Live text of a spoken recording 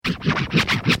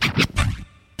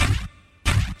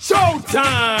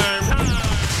time.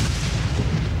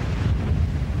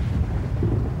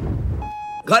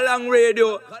 Galang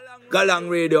Radio,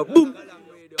 boom.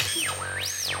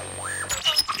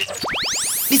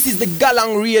 This is the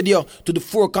Galang Radio to the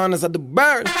four corners of the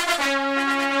bird.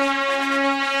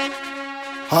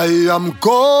 I am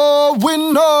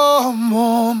going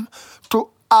home to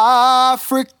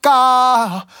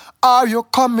Africa. Are you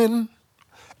coming?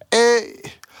 Hey,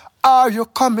 are you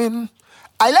coming?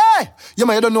 Aye, you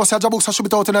might don't know Saja Books should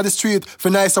be out in the street for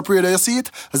nice operator, you see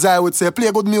it? As I would say,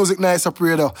 play good music, nice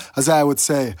operator, as I would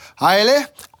say. Aye.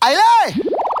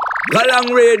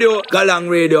 Galang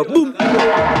Radio, boom.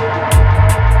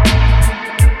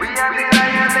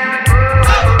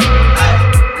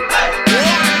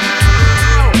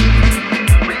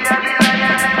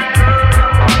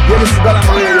 This is Galang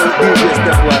Radio, DJ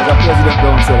Stepwise, the President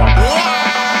Brown Seller.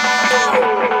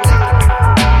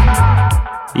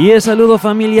 Y el saludo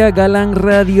familia, Galang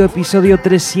Radio, episodio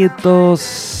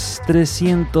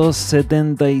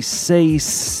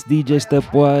 376, DJ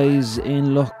Stepwise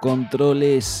en los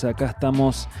controles. Acá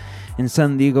estamos en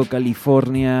San Diego,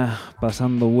 California,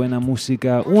 pasando buena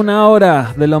música. 1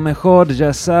 hora de lo mejor,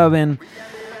 ya saben.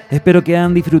 Espero que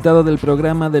han disfrutado del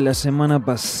programa de la semana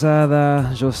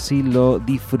pasada. Yo sí lo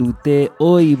disfruté.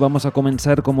 Hoy vamos a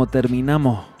comenzar como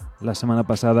terminamos la semana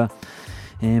pasada,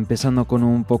 empezando con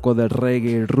un poco de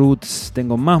reggae roots.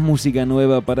 Tengo más música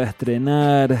nueva para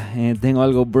estrenar. Tengo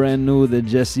algo brand new de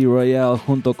Jesse Royale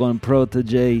junto con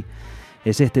Protege.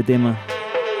 Es este tema.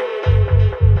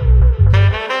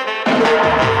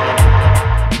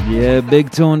 Yeah,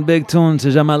 big tune. Se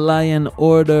llama Lion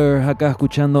Order. Acá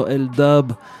escuchando el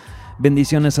dub.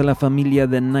 Bendiciones a la familia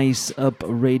de Nice Up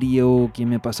Radio que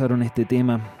me pasaron este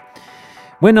tema.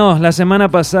 Bueno, la semana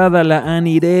pasada la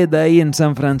Annie Red ahí en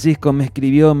San Francisco me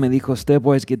escribió, me dijo,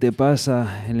 Stepwise, ¿qué te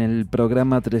pasa? En el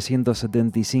programa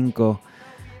 375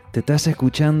 te estás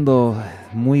escuchando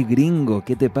muy gringo,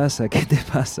 ¿qué te pasa?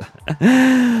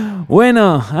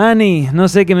 Bueno, Annie, no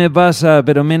sé qué me pasa,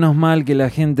 pero menos mal que la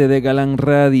gente de Galang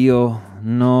Radio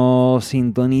no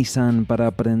sintonizan para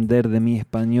aprender de mi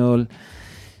español,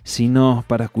 sino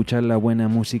para escuchar la buena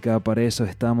música. Para eso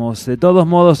estamos. De todos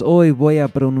modos, hoy voy a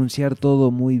pronunciar todo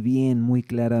muy bien, muy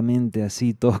claramente,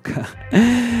 así toca.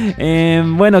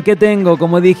 Bueno, ¿qué tengo?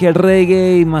 Como dije, el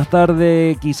reggae, más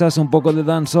tarde quizás un poco de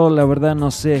dancehall, la verdad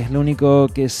no sé. Lo único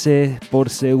que sé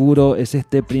por seguro es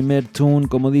este primer tune,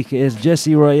 como dije, es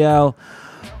Jesse Royale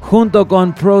junto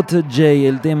con Protege.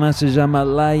 El tema se llama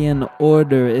Lion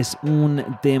Order, es un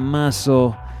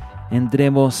temazo.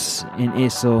 Entremos en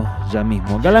eso ya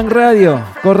mismo. Galang Radio,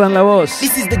 corran la voz.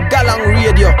 This is the Galang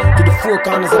Radio to the four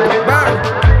corners of the bird.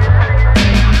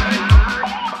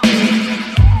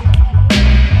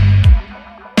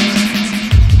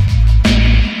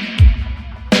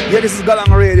 Yeah, this is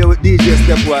Galang Radio with DJ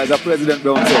Stepwise, the President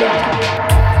Brown Seller.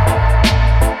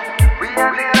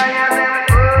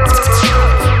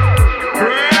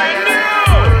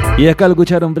 Y acá lo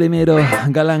escucharon primero,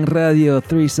 Galang Radio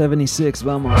 376,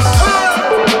 vamos.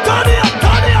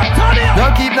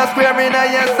 Don't keep no square in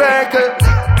your circle.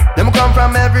 Them come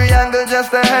from every angle just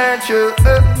to hurt you.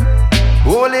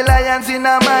 Holy lions in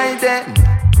my den.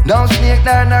 No snake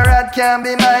nor no rat can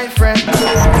be my friend.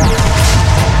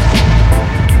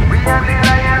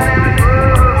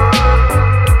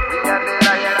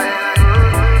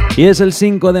 Y es el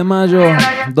 5 de mayo,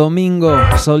 domingo,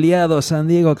 soleado, San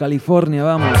Diego, California,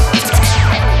 vamos.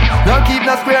 Don't keep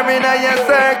no square in your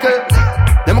circle.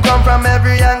 Them come from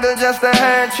every angle just to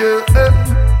hurt you.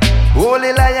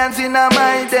 Holy lions in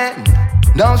my den.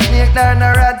 No snake nor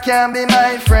no rat can be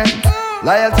my friend.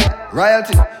 Loyalty,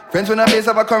 royalty, friends when I base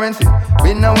of a currency.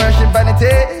 We no worship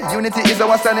vanity, unity is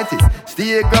our sanity.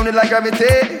 Stay grounded like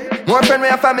gravity, more friend we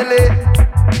a family.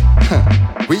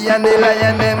 We and the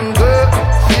lion them go.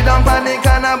 Sit down panic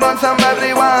and a bun some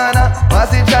marijuana. Pass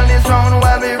the chalice round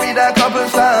while we read a couple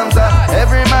psalms.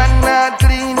 Every man not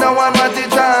clean, no one want the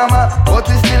drama. But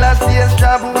we still a stage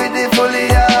job with the fully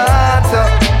heart.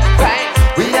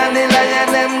 We and the lion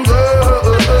them go.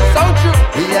 So true.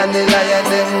 We and the lion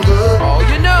them go. Oh,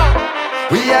 you know.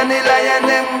 We and the lion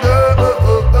them go.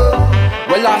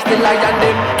 We lost the lion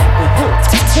them. Who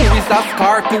is a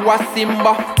scar to a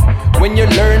Simba? When you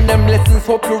learn them lessons,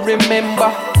 hope you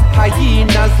remember.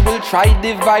 Hyenas will try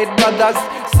divide brothers.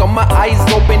 Some eyes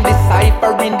open,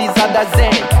 deciphering these others.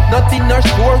 And nothing are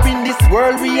sure in this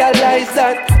world, realize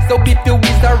that. So if you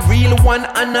is a real one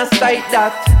and a sight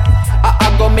that,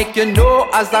 I go make you know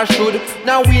as I should.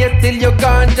 Now wait till you're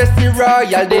gone, Jesse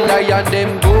Royale, the lion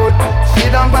them good.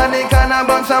 Sit down panic and a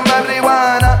bun some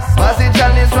marijuana. Pass the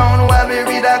chalice round while we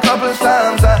read a couple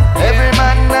psalms. Every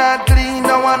man not clean,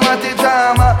 no one want the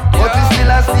drama. But we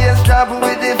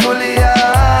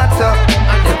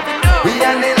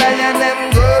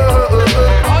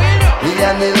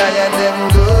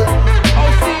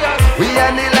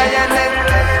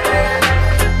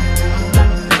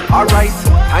Alright,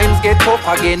 times get tough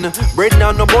again. Bread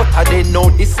now no butter then. No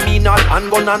this mean all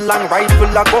handgun and long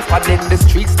rifle a go for then. The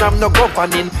streets now no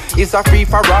governing. It's a free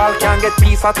for all, can't get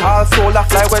peace at all. Soul a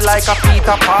fly well like a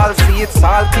Peter Paul. See it's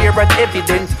all clear and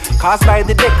evident, caused by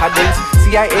the decadence.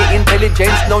 CIA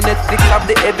intelligence, now Netflix have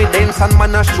the evidence. And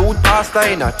man a shoot pastor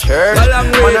in a church. Man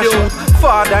a shoot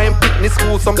father in picnic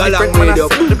school. Some different man a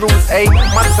set the rules. Hey,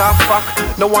 man's a fuck.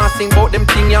 No one sing about them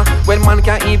thing ya. Well man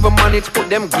can't even manage put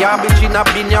them garbage in a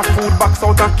bin ya. Food box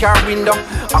out a car window.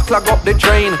 I clog up the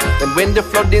drain. Then when the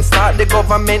flooding start, the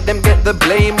government them get the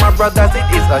blame. My brothers, it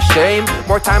is a shame.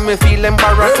 More time we feel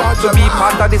embarrassed to be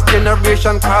part of this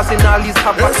generation, causing all these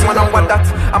havoc. Man, I want that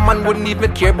a man wouldn't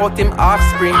even care about him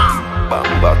offspring.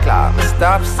 Bumble clap,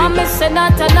 stop singing. I'm missing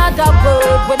out another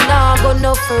word. We're not go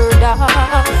no further.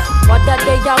 What that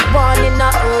they are born in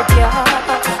the earth, yeah.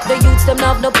 The youths them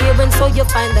have no parents, so you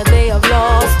find that they have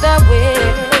lost their way.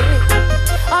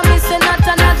 I'm missing out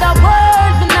another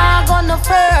word. We're not go no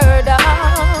further.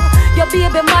 Your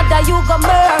baby mother, you go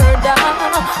murder.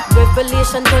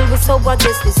 Revelation tell me so, I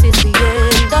guess this is the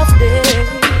end of day.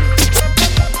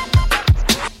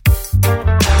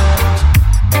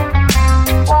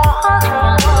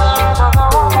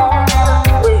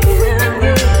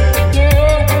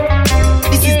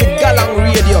 This is the Galang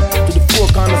Radio to the four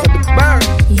corners of the bar.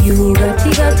 You got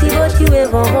what you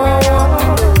ever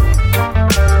want.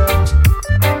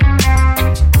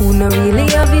 Who no really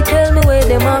have you tell me where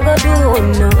them a go do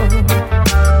now.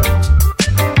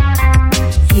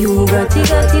 You got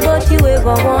what you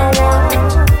ever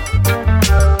want.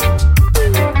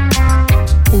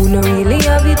 Who no really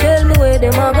have you tell me where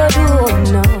them a go do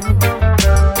now.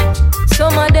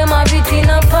 Some of them have it in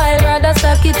a pile, rather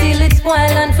stack it till it's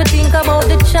spoiled. And for think about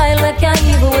the child that can't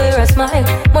even wear a smile,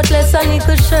 much less a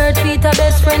little shirt. Peter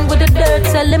best friend with the dirt,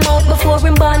 sell him out before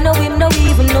him born. Now him no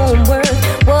even know him worth.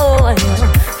 Whoa,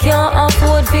 can't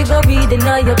afford figure reading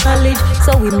at your college,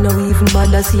 so him no even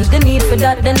bother see the need for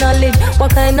that the knowledge.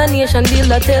 What kind of nation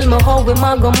builder tell me how him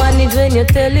a go manage when you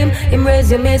tell him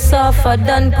resume softer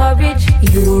than porridge.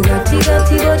 You got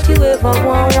what you ever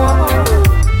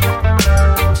want.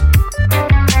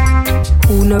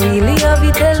 Who no really have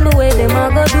you tell me where them a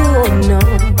go do now.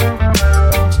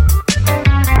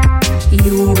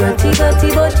 You got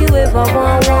what you ever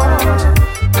want.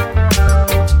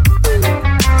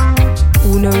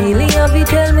 Who no really have you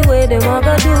tell me where them a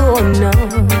go do now.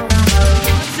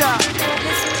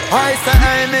 I say,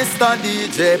 hey, Mr.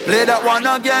 DJ, play that one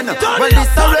again. Well,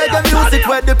 this a reggae music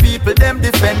where the people them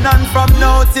defend. And from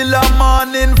now till the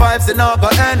morning, vibes in our go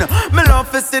end. Me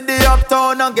love to see the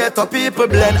uptown and get a people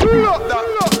blend.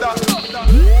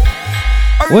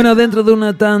 Bueno, dentro de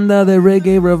una tanda de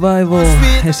Reggae Revival,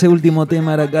 ese último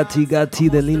tema era Gatti Gatti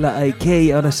de Lila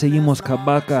IK. Ahora seguimos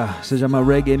Kabaka, se llama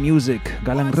Reggae Music,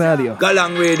 Galang Radio.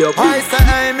 Galang Radio. I say,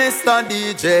 hey, Mr.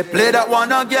 DJ, play that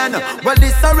one again. Well,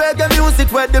 this a reggae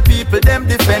music where the people them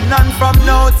defend. And from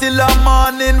now till the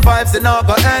morning, vibes in our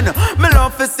go end. Me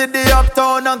love to see the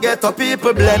uptown and get a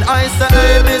people blend. I say,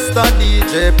 hey, Mr.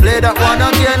 DJ, play that one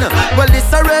again. Well, this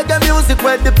a reggae music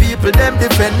where the people them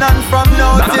defend. And from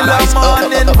now till the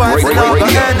morning, vibes in our go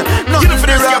end. Nothing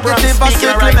derogative or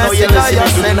strictly message I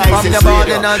have sent from the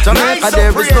border in Jamaica.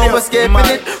 There is no escaping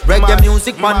it. Reggae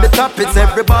music on the top, it's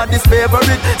everybody's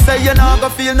favorite. Say you're not gonna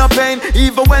feel no pain,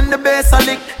 even when the bass a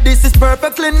lick. This is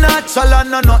perfectly natural and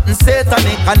no nothing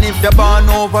satanic. And if you're born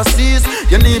overseas,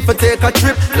 you need to take a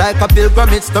trip like a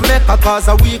pilgrimage to Mecca, cause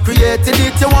we created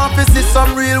it. You want to see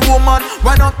some real woman,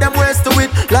 run up them ways to it,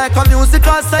 like a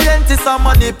musical scientist and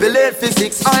manipulate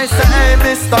physics. I say, hey,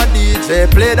 Mr. DJ,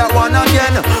 play that one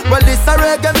again. Well, this a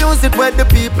reggae music where the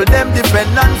people them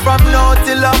defend. And from now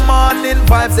till the morning,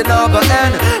 vibes in our go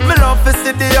end. Me love to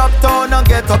see the uptown and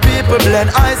get a people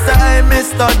blend. I say, hey,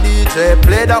 Mr. DJ,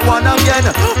 play that one again.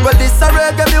 Well, this a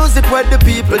reggae music where the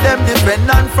people them defend.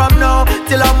 And from now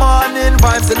till the morning,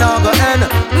 vibes in our go end.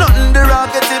 Nothing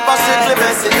derogative or strictly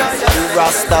message. The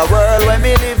Rasta world where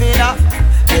me live in a.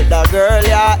 Get the girl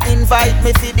ya invite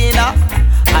me for dinner,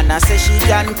 and I say she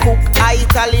can cook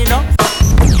Italiano.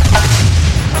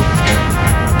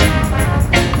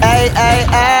 Hey, hey,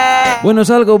 hey. Bueno, es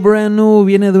algo brand new,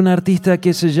 viene de un artista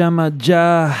que se llama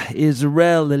Ja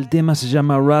Israel. El tema se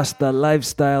llama Rasta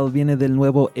Lifestyle, viene del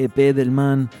nuevo EP del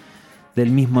man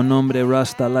del mismo nombre,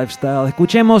 Rasta Lifestyle.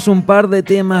 Escuchemos un par de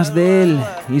temas de él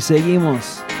y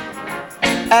seguimos.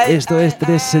 Esto es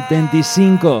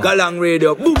 375. Galang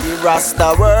Radio. Boom.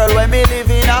 Rasta world where me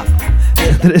live in a.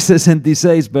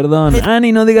 366, perdón.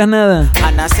 Annie, no digas nada.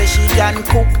 And I say she can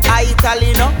cook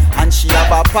Italiano, and she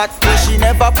have a pot where she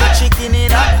never put chicken in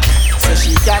her. So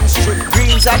she can strip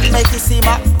greens and make it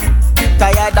simmer.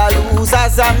 Tired of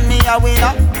losers and me a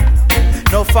winner.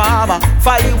 No farmer,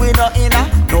 folly we no inner.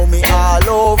 Know me all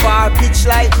over pitch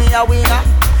like me a winner.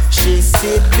 She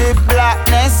see the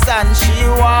blackness and she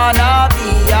wanna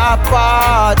be a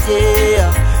party.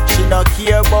 She no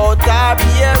care about her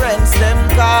parents, them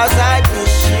cause I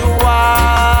wish she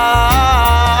want.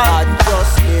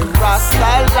 Just the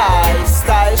Rasta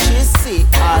lifestyle, she see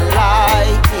and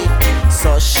like it.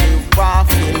 So she want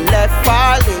to left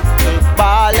her little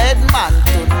bald man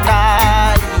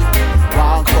tonight.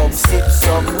 Want come sip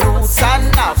some roots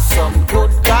and have some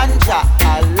good ganja,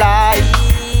 I like.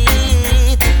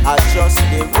 I just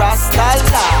the Rasta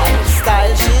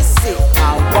lifestyle, she see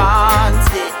and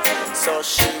want it. So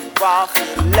she want to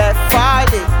left her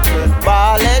little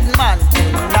bald man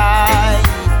tonight.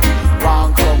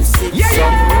 Want come sip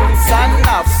some roots and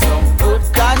have some good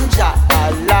ganja, I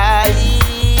like.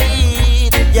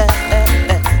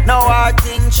 Now our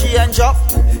thing change up.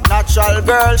 Natural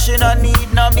girl, she no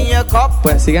need no makeup.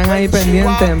 Pues sigan ahí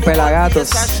pendientes en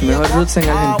Pelagatos, mejor roots en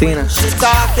Argentina. She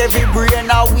talk every brain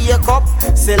a wake up.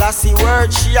 Selassie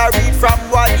word she a read from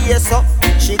what yes up.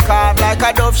 She carve like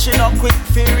a dove, she no quick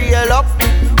fi reel up.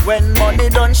 When money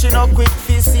done, she no quick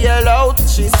fi sail out.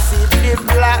 She see the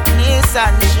blackness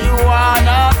and she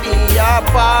wanna be a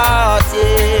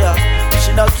party.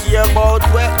 She no care about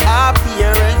where her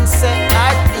parents say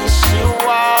at this she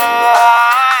want.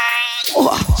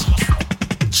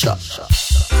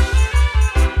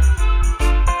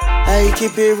 Hey,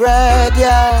 keep it red,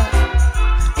 yeah.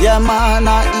 Yeah, man,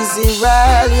 easy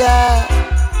red, yeah.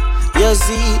 You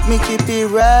see me keep it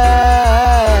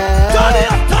red.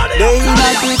 They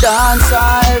not the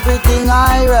dancer, everything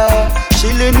I read.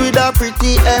 Chilling with a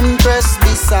pretty empress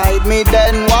beside me.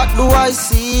 Then what do I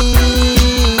see?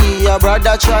 Your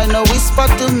brother trying to whisper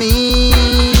to me.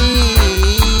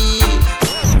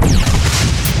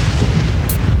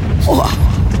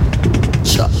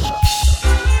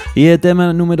 Y el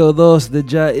tema número 2 de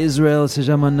Ja Israel se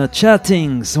llama No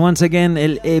Chattings. Once again,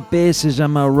 el EP se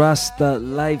llama Rasta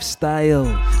Lifestyle.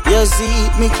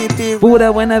 Pura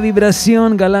buena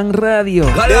vibración, Galang Radio.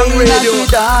 Galang Radio.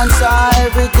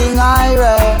 Everything I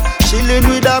read. Chilling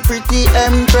with a pretty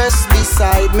empress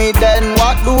beside me. Then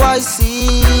what do I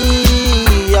see?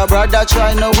 Your brother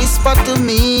trying to whisper to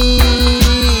me.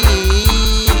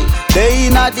 They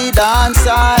not the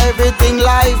dancer, everything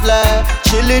lively.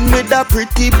 Chilling with a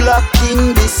pretty black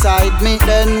king beside me.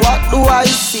 Then what do I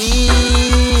see?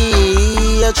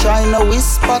 You're trying to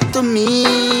whisper to me.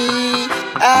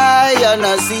 Hey, you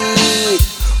know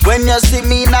see. When you see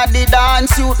me in the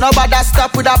dance, you nobody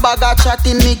stop with a bag of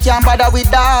chatting. Me can't bother with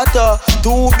that.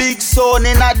 Two big son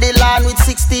in the land with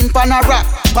 16 pan a rock.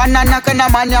 Pan a knock and a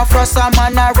man ya frost a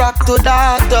man a rock to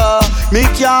that. Me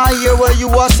can't hear what you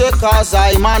a say cause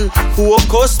I man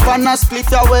focus pan a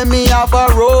split ya when me have a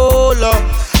roll.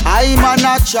 I man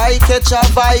a try catch a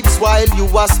vibes while you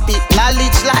a spit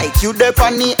knowledge like you the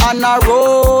panny on a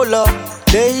roll.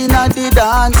 They inna the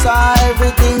dancer,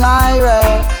 everything I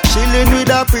read. Chilling with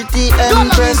a pretty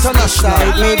empress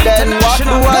beside me. Then what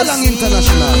do I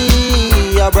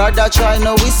see? Your brother trying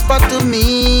to whisper to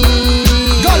me.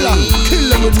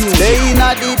 They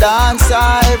inna the dancer,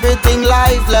 everything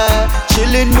lively.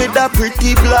 Chilling with a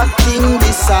pretty black king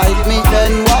beside me.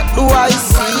 Then what do I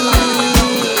see?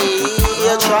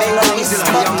 You're trying to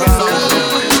whisper to me.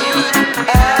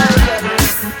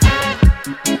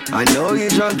 I know you're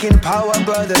drunk in power,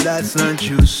 brother, that's not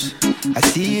juice. I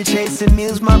see you chasing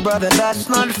meals, my brother, that's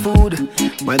not food.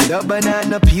 When the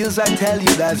banana peels, I tell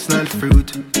you that's not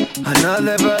fruit.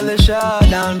 Another brother shot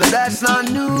down, but that's not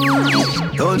news.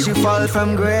 Don't you fall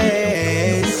from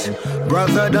grace,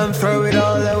 brother, don't throw it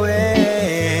all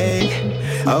away.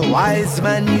 A wise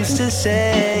man used to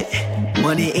say,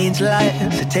 money ain't life,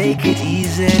 so take it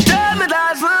easy. Tell me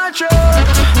that's not true.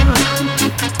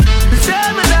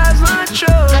 Tell me that's not true.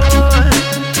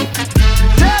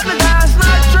 Tell me that's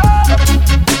not true.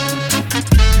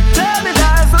 Tell me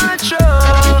that's not true.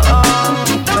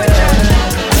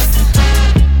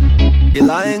 You're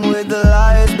lying with the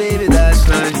liars, baby, that's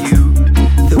not you.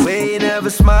 The way you're never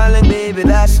smiling, baby,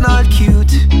 that's not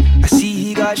cute. I see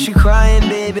he got you crying,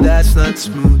 baby, that's not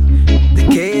smooth. The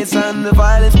chaos and the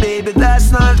violence, baby,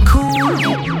 that's not cool.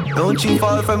 Don't you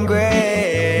fall from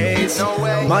grace. No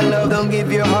way. My love, don't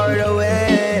give your heart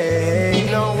away.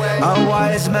 No way. A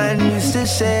wise man used to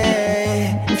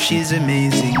say, if she's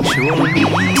amazing, she won't be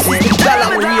easy. Tell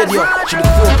me that's not true.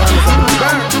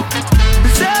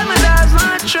 Tell me that's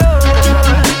not true.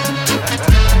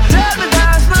 Tell me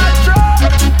that's not true.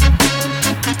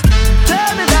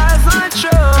 Tell me that's not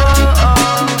true.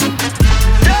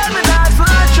 Tell me that's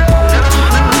not true.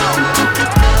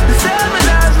 Tell me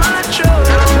that's not true.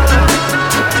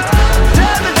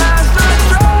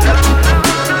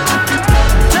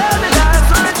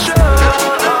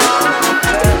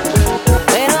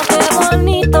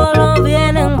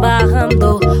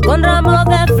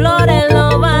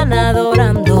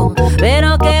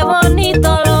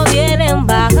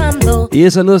 Y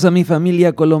saludos a mi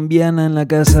familia colombiana en la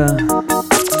casa.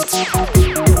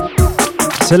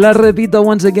 Se la repito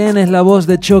once again, es la voz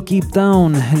de Chucky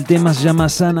Town. El tema se llama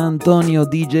San Antonio.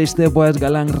 DJ Stepwise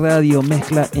Galán Radio,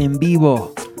 mezcla en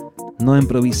vivo, no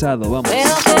improvisado. Vamos. Pero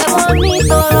qué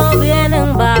bonito lo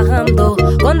vienen bajando,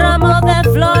 con ramos de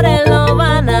flores lo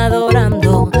van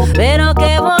adorando. Pero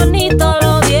qué bonito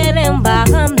lo vienen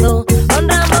bajando, con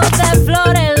ramos de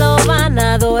flores lo van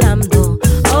adorando.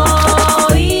 Oh,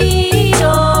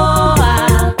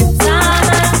 a San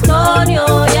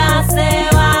Antonio ya se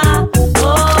va.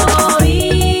 Oh,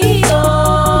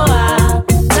 a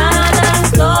San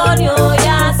Antonio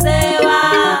ya se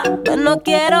va. Yo no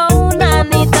quiero una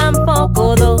ni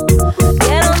tampoco dos.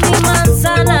 Quiero mi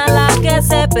manzana, la que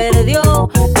se perdió.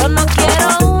 Yo no quiero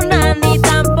una ni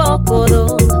tampoco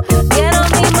dos. Quiero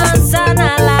mi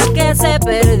manzana, la que se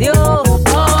perdió.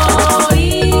 Oh,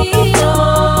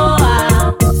 a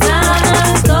San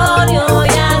Antonio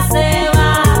ya se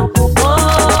va.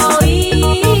 Oh,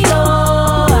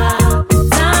 a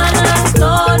San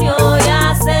Antonio ya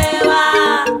se va.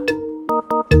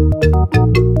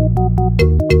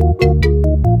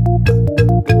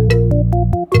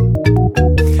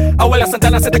 Abuela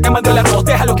Santana, se te quemando el arroz.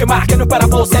 Déjalo quemar, que no es para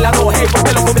vos el arroz. Hey, ¿por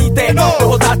qué lo comiste? No. Lo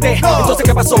botaste. Entonces,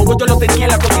 ¿qué pasó? Pues yo lo tenía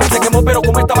en la cocina y se quemó. Pero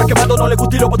como estaba quemado, no le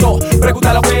gustó y lo botó.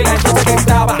 Pregunta a la abuela, entonces ¿qué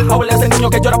gritaba? Abuela es el niño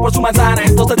que llora por su manzana.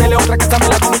 Entonces dele otra que esa me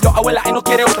la comí yo. Abuela, y no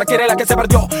quiere otra, quiere la que se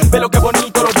perdió. Ve lo que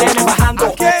bonito, lo vienen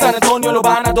bajando. San Antonio lo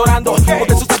van adorando.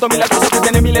 Porque sus santos milagrosos que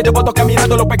tiene miles de votos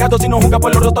caminando los pecados y no juzga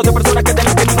por los rotos de personas que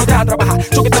tienen que ni no dejan trabajar.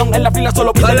 Choquetón en la fila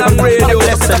solo pide la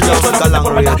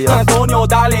San Antonio,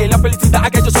 dale la felicidad a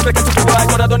aquellos hombres que su futuro ha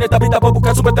llorado en esta vida por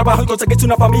buscar su buen trabajo y conseguirse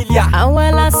una familia.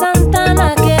 Abuela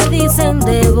Santana, ¿qué dicen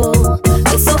de vos?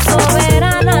 Que sos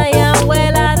soberana y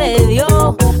abuela de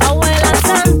Dios. Abuela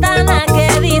Santana,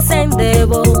 ¿qué dicen de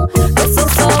vos? Que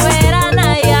sos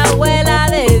soberana y abuela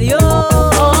de Dios. Oh,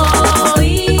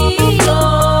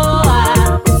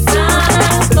 a San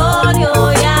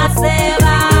Antonio ya se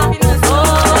va.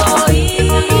 Oh, a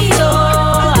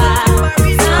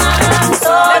San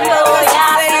Antonio ya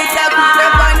se va.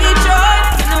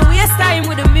 No waste time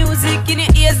with the music in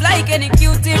your ears like any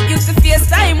Q-tip. Used to face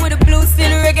time with the blues,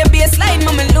 still reggae bassline,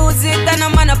 mama lose it. And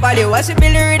I'm on a body, watch it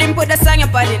build the rhythm, put the song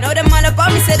up on it. Now them all up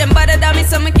on me, say them bother than me,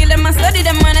 so me kill them and study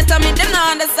them and tell me them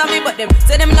not understand me, but them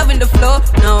say them loving the flow.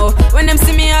 No, when them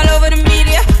see me all over the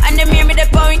media, and them hear me they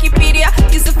on Wikipedia.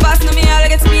 Used to fast, now me all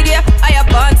get speedier. I a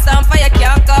born stamp, fire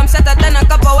can't come, shut up then a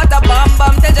cup of water, bomb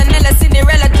bomb. Tell Janella,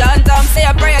 Cinderella, John Tom, say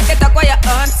a prayer, get a quiet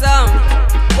answer.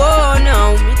 Oh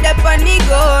no, me dep on the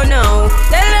go now.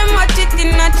 Tell them watch it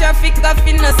in a traffic, off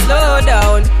in a slow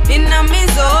down. In a me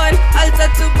zone, alter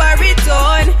to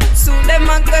baritone. Soon them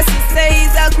a go see say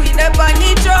he's a queen dep on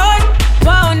the throne.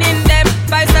 Pounding them,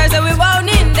 5 stars and we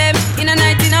pounding them. In a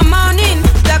night, in a morning,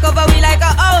 jack over we like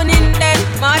a owning them.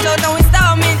 March out and we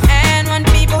storming, and when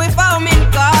people we foaming.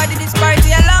 God, this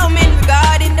party alarming.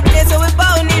 God in the place where we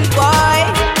pounding, boy.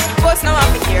 Post now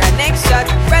I'm here, a next shot.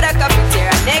 Brother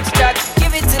cafeteria, next shot.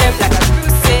 Give it to them like a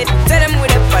crusade. Tell them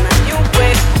with up on a new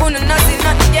wave. Who know nothing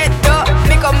yet though.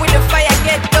 Me come with the fire,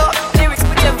 get though. Lyrics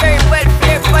put you very well,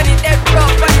 fair, funny, dead bro,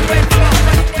 funny, dead bro,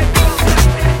 funny, dead bro.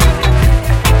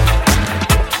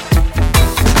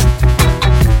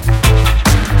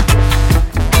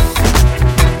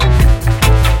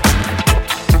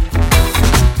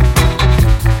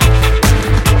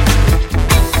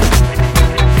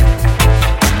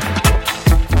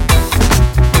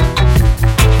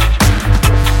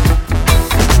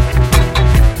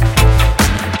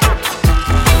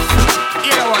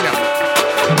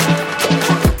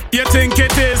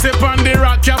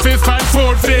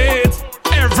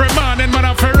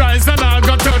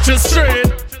 Straight.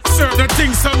 Certain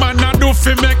things some man not do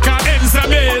fi make a ends a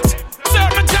meet.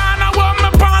 Certain kind of want me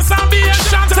pass and be a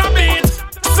shot a beat.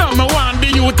 Some want the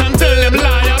youth and tell them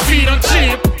lie and feed on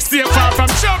cheap. Stay far from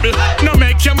trouble, no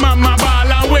make your mama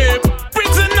ball and whip.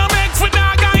 Prison no make for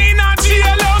dog and in a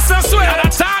jailhouse and swear. And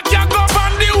attack you go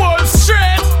on the whole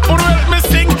straight. But help me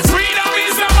sing, freedom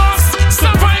is a must.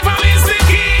 Survival is the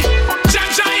key.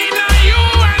 Jaja in a you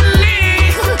and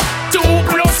me. 2 +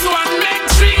 1 make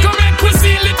 3. Come make we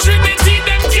see the Trinity.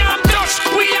 Them can't touch.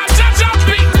 We are Jaja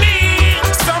picnic.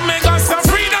 Some make us a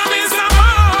freedom is a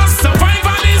must.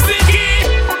 Survival is the key.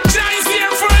 Jah is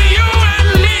here for you and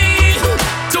me.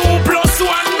 2 +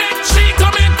 1 make 3.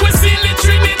 Come make we see the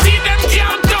Trinity. Them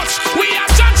can't touch. We are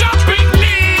Jaja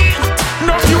picnic.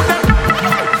 No you them.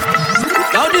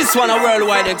 Now this one a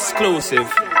worldwide exclusive.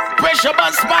 Pressure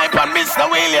Bus Pipe and Mr.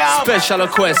 William. Special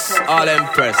request, all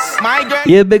Empress. My girl.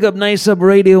 Yeah, big up Nice Up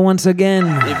Radio once again.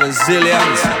 Even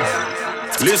zillions.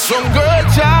 Listen, girl,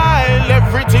 child. child,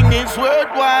 everything is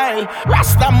worthwhile.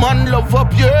 Rasta man love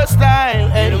up your style.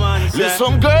 Hey,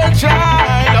 listen, girl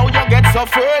child, how you get so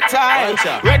fertile.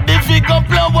 Ready fi go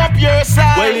blow up your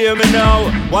side. Well, hear me now,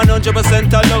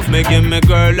 100% I love me, give me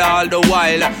girl all the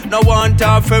while. No want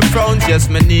her for frowns, yes,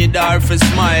 me need her for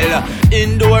smile.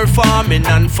 Indoor farming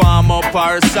and farm up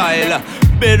our style.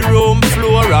 Bedroom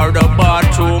floor or the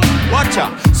bathroom. Watch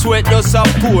her, sweat does a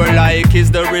pour like it's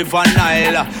the river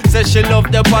Nile. Say she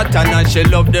love the pattern and she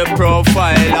love the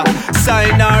profile.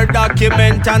 Sign her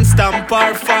document and stamp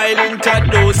her file.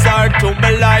 Introduce her to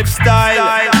my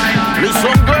lifestyle.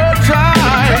 Listen, girl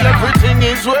child, everything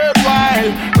is worthwhile.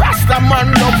 Rasta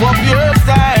man love up your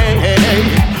style.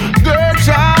 Hey, girl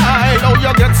child, oh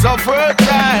you get so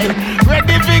fertile.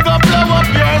 Ready fi go blow up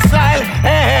your style.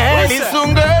 Hey,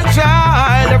 listen, girl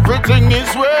child, everything is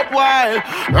worthwhile.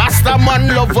 Rasta man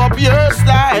love up your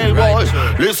style, boy.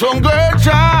 Listen, girl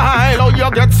child, oh you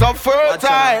get so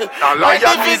fertile. A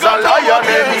lion is a lion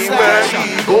anywhere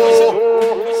he go.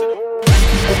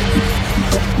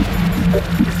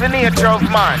 It's the nature of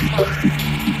man.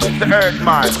 It's the earth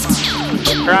man.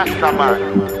 Rasta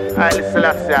man. Haile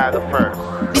Selassie the first.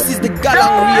 This is the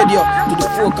Galang Radio to the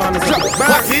four corners of the earth.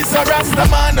 What is a Rasta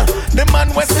man? The man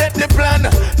we set the plan.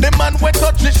 The man we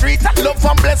touch the street and love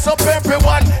and bless up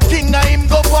everyone. King of him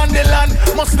go on the land.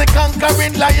 Must the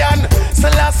conquering lion.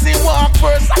 Selassie walk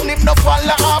first and him no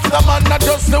follow after man. Not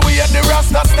just the way the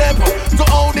Rasta step to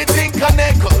how the thing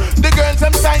connect. The girls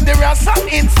them sign the Rasta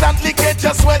instantly get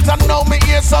your sweat. And now me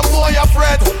hear some boy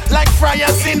afraid like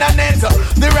friars in a net.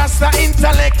 The Rasta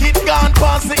intellect it gone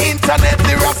past the internet.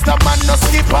 The Rasta man no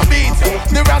skip a beat.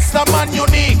 The Rasta man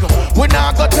unique. We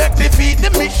not go take defeat. The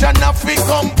mission of we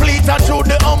complete. And through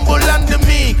the humble and the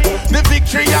meek, the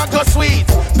victory a go sweet.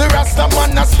 The Rasta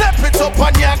man a step it up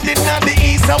and yak it in the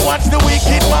east and watch the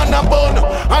wicked man a bun.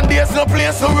 And there's no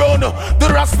place to run. The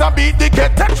Rasta beat the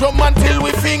ghetto drum until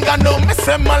we finger numb. Me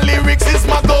say my lyrics is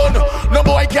my gun. No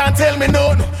boy can't tell me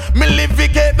none. Me live we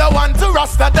get the one to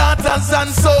Rasta daughters and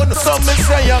son. So me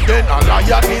say again, a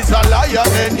lion is a lion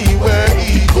anywhere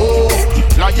he go.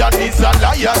 Lion is a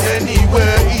lion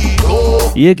anywhere he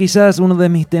go. Y quizás uno de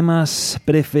mis temas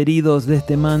preferidos de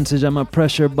este man se llama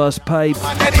Pressure Bus Pipe.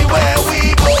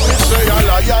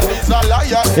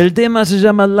 El tema se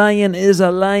llama Lion is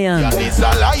a Lion.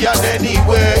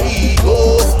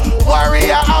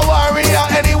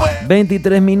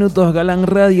 23 minutos, Galang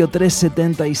Radio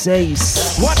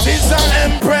 376. What is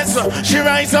an empress? She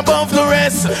rise above the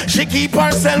rest. She keep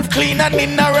herself clean and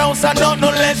in her house and not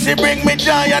no less. She bring me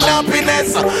joy and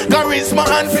happiness, charisma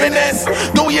and finesse.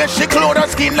 The way she clothe her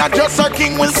skin, not just her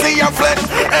king will see her flesh.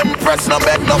 Empress no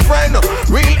beg no friend,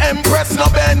 real empress no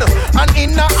bend. And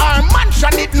in her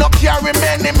mansion it no carry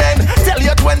many men. Tell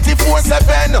you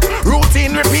 24/7,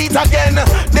 routine repeat again.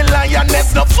 The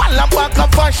lioness no fall back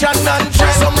of fashion and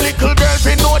trend. Some little girl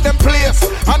we know them place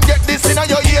and get this in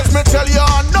your ears. Me tell you,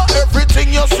 I know everything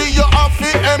you see you have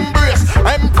to embrace.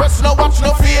 Empress no watch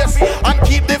no face and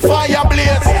keep the fire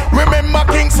blaze. Remember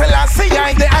King Selassie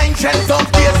I the ancient of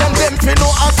days, and them fi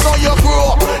know I saw you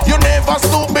grow. You never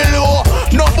stoop below.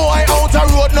 No boy out a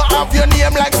road no have your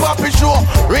name like Papi Show.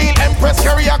 Real empress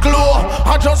carry a glow.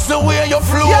 I just the way you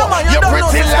flow. Yeah, you're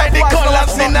pretty like the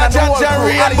colors in a Jaja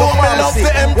rainbow. Me love the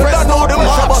empress know the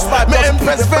marks. Me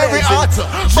empress very hot.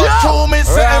 But true me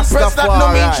say empress that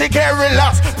no mean she can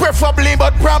relax. Preferably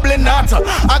but probably not.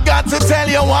 I got to tell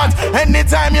you what,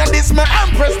 anytime you diss me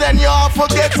empress then you all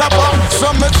forget about.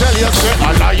 So me tell you say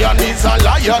a lion is a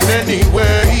lion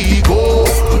anywhere he go.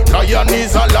 Lion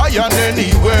is a lion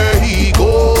anywhere he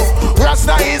go.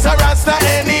 Rasta is a Rasta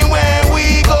anywhere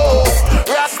we go.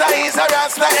 Rasta is a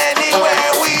Rasta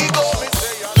anywhere we go.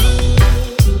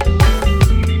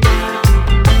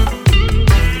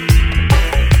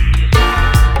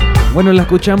 Bueno, la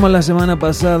escuchamos la semana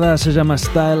pasada, se llama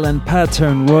Style and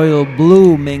Pattern, Royal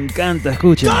Blue, me encanta,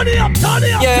 escuchen.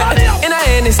 Yeah, in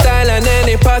any style and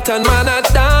any pattern, man, I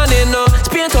done it, no.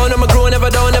 Spain town, I'm a grow, never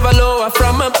down, never lower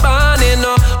from a barn, you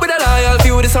know. With a loyal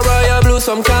view, this a royal blue,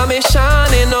 some call me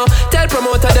shining, no. Tell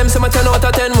promoter them, say my 10 out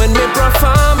of 10 when me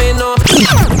perform, you know.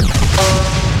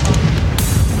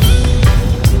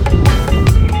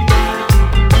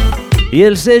 Y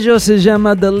el sello se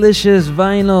llama Delicious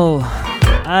Vinyl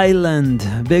Island.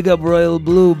 Big up Royal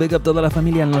Blue, big up toda la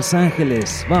familia en Los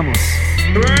Ángeles. Vamos.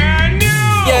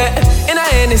 Yeah, in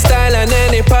any style and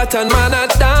any pattern, man, I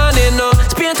done it, no.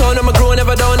 Spain town, I'm a grow,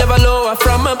 never down, never lower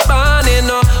from a barn, you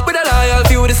know. With a loyal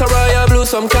view, this a royal blue,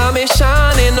 some call me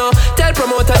shining, no. Tell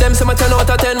promoter them, say my 10 out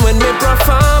of 10 when me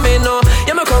perform, you know.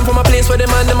 Yeah, me come from a place where the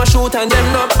man, them a shoot and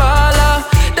them no baller.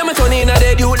 Them a turn in a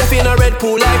dead youth, left in a red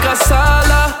pool like a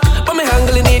sala. But me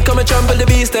handle need come me trample the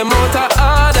beast, them out of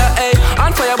order, ayy.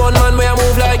 On fire, bun man, where I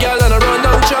move like girl and I run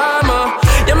down drama.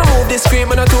 Yeah, me move discreet,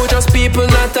 man, I do just people,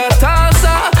 not a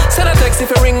tosser. Send a text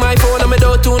if you ring my phone, and me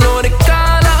don't to know the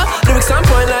caller. Lyrics on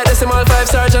point like decimal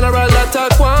 5-star general, that a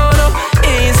quano.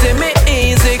 Easy, me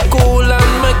easy, cool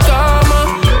and me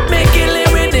calmer. Me kill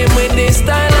it with him with this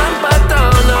style and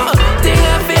pattern. Thing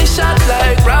I fish shot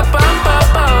like rap and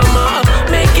papama.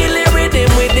 Me kill it with him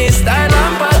with this style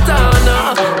and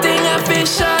pattern. Thing I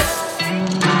fish shot.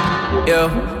 Yo,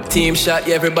 team shot,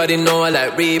 yeah, everybody know I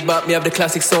like Reebok. Me have the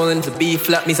classic soul and the B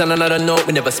flat. Me's on another note,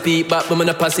 we never speak back. But I'm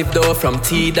a passive door from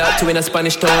T-Dot to in a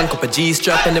Spanish tone. Cup of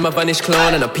G-strap and them a vanish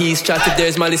clone. And a peace chat if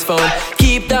there's Molly's phone.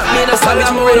 Keep that me in a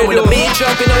savage mode. With a beat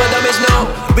drop, you know what damage now.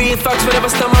 Real facts whenever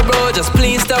stand my bro. Just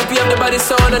please stop, we have the body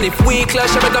sound. And if we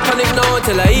clash, I make a panic no.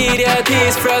 Tell a idiot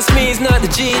he's frost me, it's not the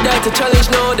G-Dot to challenge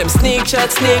no. Them sneak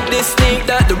chat, sneak this, sneak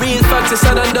that. The real facts is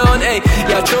sun and down, ayy.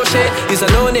 Yeah, throw shit, use a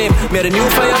no name. Made a new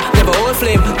fire, never old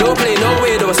flame. Don't play no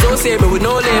way, don't associate me with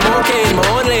no name. Okay, in my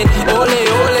own lane, ole,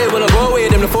 will I go away.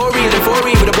 Them the for real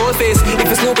with a bold face. If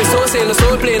it's Snoop, it's so sale, no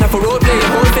soul plane. Have a road play, a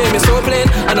whole fame, it's so plain.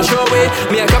 And no show way,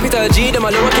 me a capital G, them a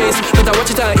lowercase. But I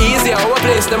watch it on easy, our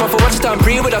place. Them a for watch it on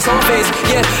pre with a sound face.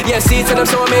 Yeah, see it and I'm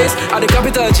so amazed. At the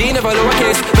capital G, never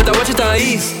lowercase. But I watch it on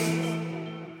ease.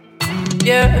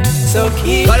 Yeah, so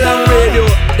keep on radio.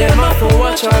 Them a for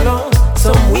watch along.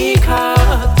 Some weak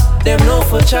heart. Them no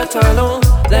for chat alone.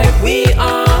 Like we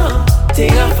are.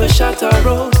 Thing off a shatter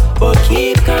road, but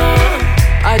keep calm.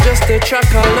 I just a track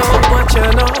alone, what you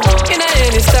know. In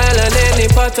any style and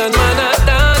any pattern, man, I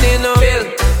done, you know.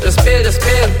 Just spill.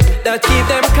 That keep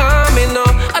them calm, you know.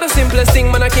 I the simplest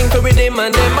thing, man, I king for rhythm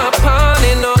and them a pawn,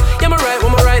 you know. Yeah, me right,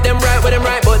 when me right, them right, when them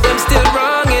right, but them still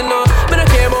wrong, you know. Me don't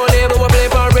care about label, what play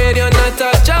for radio, not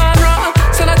a genre.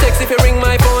 Send a text if you ring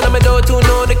my phone, and me don't to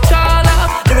know the caller.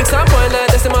 Lyrics on point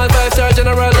like decimal 5-star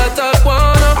general, that a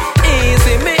quano.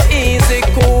 Easy, me easy,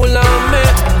 cool and me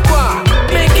qua.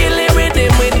 Me kill it with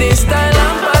him with this style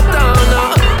and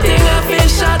pattern. Thing I feel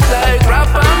shot like rap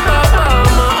and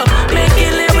papama. Me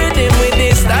kill it with him with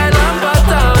this style and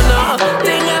pattern.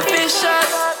 Thing I feel shot.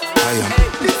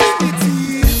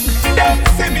 Them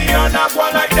see me and I go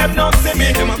like them not see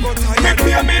me. Me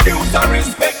pay me dues and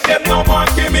respect them no more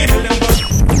give me.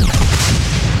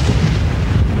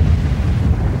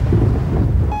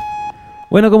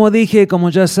 Bueno, como dije, como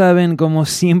ya saben, como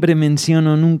siempre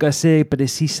menciono, nunca sé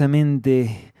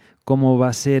precisamente cómo va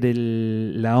a ser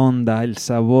la onda, el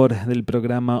sabor del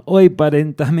programa. Hoy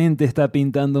aparentemente está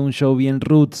pintando un show bien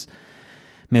roots.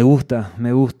 Me gusta.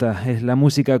 Es la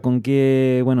música con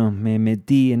que, me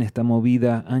metí en esta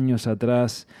movida años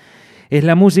atrás. Es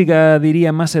la música,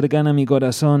 diría, más cercana a mi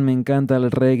corazón. Me encanta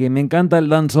el reggae, me encanta el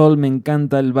dancehall, me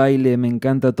encanta el baile, me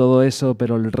encanta todo eso,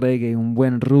 pero el reggae, un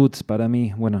buen roots para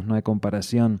mí, no hay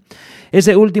comparación.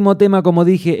 Ese último tema, como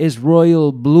dije, es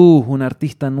Royal Blue, un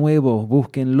artista nuevo,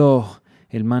 búsquenlo.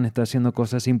 El man está haciendo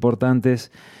cosas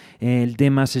importantes. El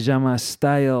tema se llama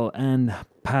Style and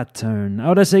Pattern.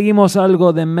 Ahora seguimos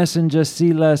algo de Messenger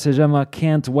Sila, se llama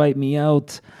Can't Wipe Me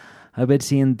Out. A ver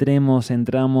si entramos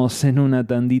en una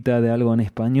tandita de algo en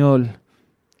español.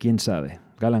 ¿Quién sabe?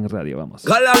 Galang Radio, vamos.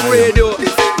 Galang Radio.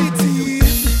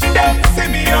 Them see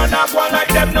me and I go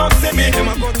like them not see me.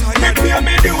 Me pay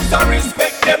me dues and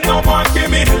respect them no more give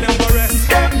me.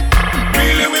 Them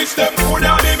really wish them could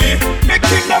have me. Me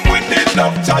kill them with this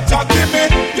love cha-cha give me.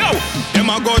 Yo, them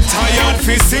a go tired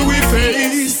fi see we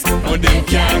face, but them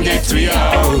can't get we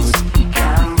out.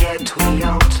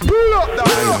 Pull up that.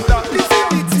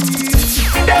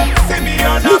 Them see me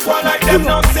and I go like them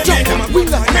not see me.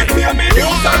 Me pay me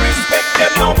dues and respect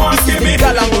them no more give me.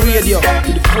 Galang Radio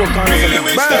to the four corners really of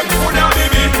the wish them could have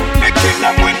me. Me kill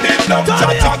them with this love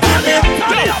cha-cha give me.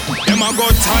 Them a go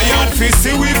tired fi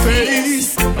see we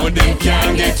face, but them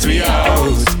can't get we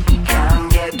out.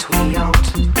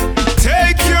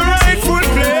 Take your rightful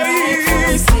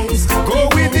place. Go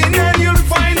within and you'll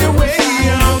find a way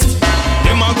out.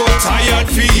 Them a go tired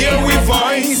fi hear we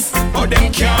voice, but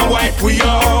them can't wipe we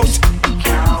out.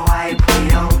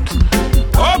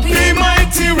 Up the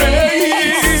mighty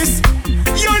race.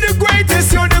 You're the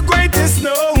greatest,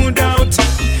 no doubt.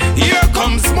 Here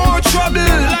comes more trouble,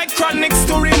 like chronics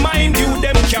to remind you.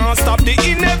 Them can't stop the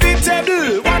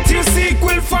inevitable. What you seek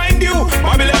will find you.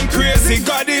 Babylon crazy,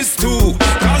 God is too.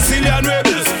 Brazilian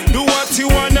rebels, do what you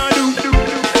wanna do.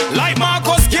 Like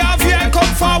Marcus Garvey,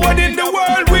 come forward in the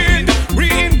whirlwind.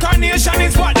 Reincarnation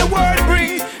is what the world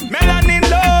bring. Melanin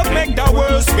love make the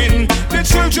world spin. The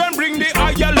children bring the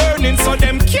higher learning, so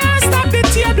them can't stop the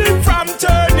table from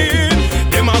turning.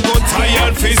 Them a go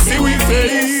tired fi see we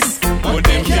face, but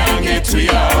them can't get we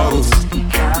out.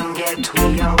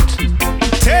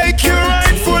 Take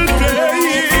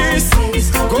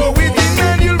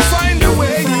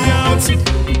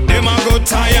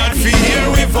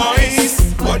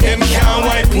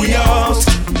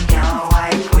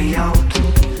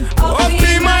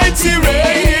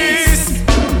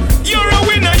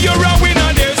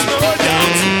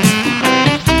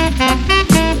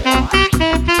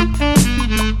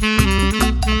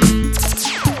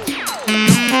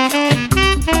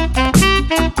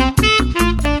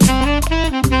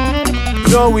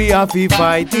So we have to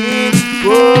fight it.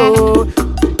 Whoa.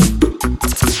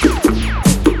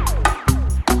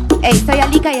 Hey, soy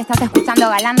Alika y estás escuchando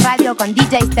Galán Radio con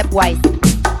DJ Stepwise.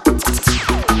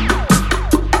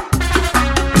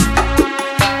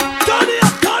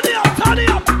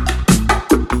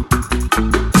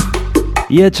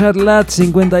 Y a Charlotte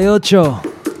 58,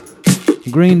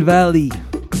 Green Valley,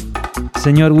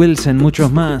 Señor Wilson, muchos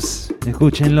más.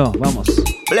 Escúchenlo, vamos.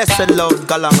 Blessed Love,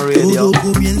 Galang Radio. Todo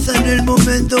comienza en el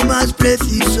momento más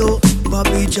preciso.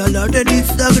 Papi Chalar en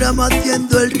Instagram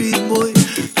haciendo el ritmo.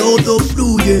 Todo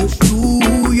fluye,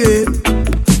 fluye.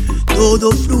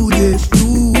 Todo fluye,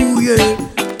 fluye.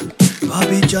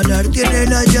 Papi Chalar tiene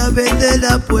la llave de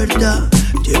la puerta.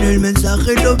 Tiene el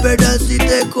mensaje, lo verás si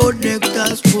te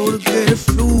conectas. Porque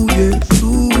fluye,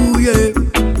 fluye.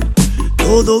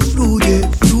 Todo fluye,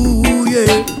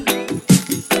 fluye.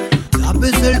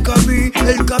 Sabes el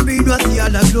camino hacia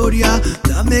la gloria.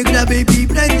 Dame clave y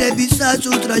vibra y revisa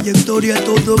su trayectoria.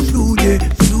 Todo fluye,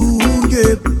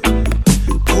 fluye.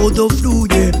 Todo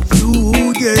fluye,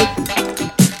 fluye.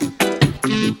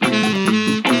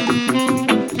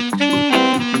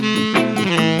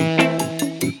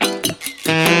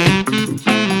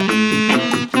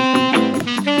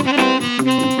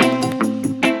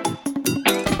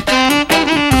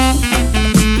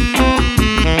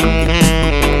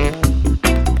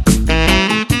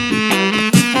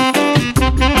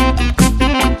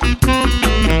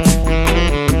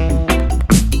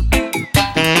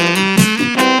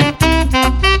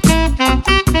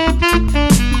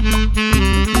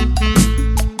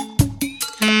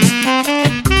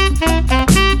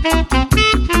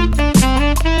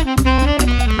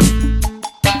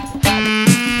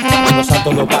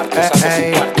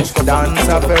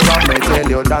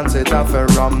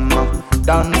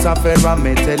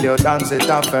 Dance it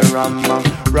off a ram.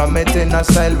 Ram it in a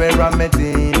style, we ram it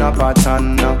in a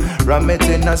pattern. Ram it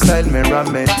in a style, me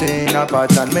ram it in a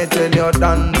pattern. Me tell you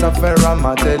dance off a ram,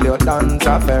 I tell you dance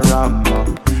off a ram.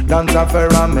 Dance off a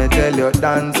ram, me tell you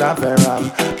dance off a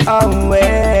ram. Oh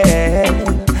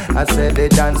well, I said they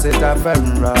dance it off a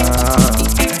ram.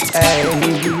 Hey,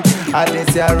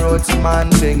 this your roots man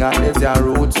thing, this your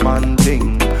roots man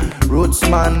thing. Roots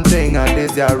man thing,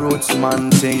 this your roots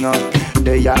man thing.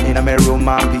 They are in my room,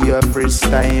 I be a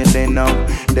freestyling now.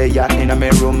 They are in my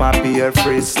room, I be a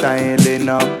freestyling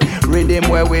now. Rhythm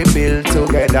where we build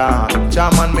together.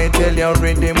 Chairman, me tell you,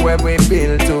 rhythm where we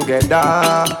build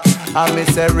together. I me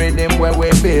say rhythm where we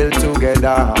build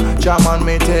together. Chairman,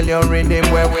 me tell you,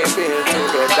 rhythm where we build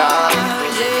together.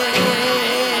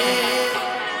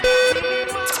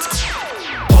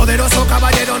 Poderoso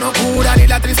caballero no cura ni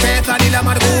la tristeza ni la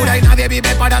amargura. Y nadie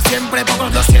vive para siempre,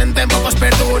 pocos lo sienten, pocos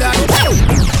perduran.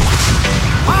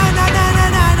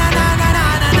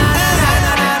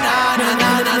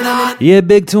 Y el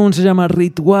Big Tune se llama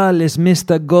Ritual, es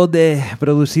Mr. Gode,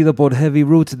 producido por Heavy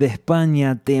Roots de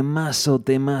España. Temazo,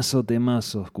 temazo,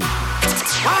 temazo.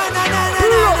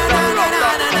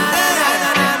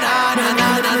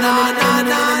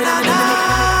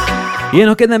 Y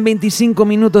nos quedan 25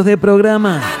 minutos de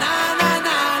programa.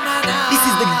 This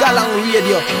is the Galang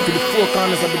Radio to the four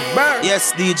corners of the bird.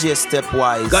 Yes, DJ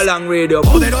Stepwise. Galang Radio.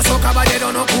 Poderoso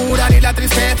caballero no cura ni la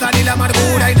tristeza ni la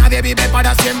amargura. Y nadie vive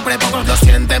para siempre, pocos lo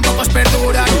sienten, pocos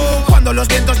perduran. Cuando los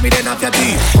vientos miren hacia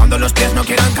ti, cuando los pies no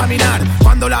quieran caminar,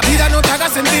 cuando la vida no te haga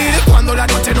sentir, cuando la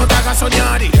noche no te haga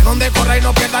soñar. Y de donde corra y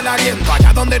no pierda el aliento,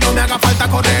 allá donde no me haga falta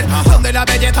correr, donde la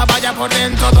belleza vaya por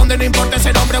dentro, donde no importe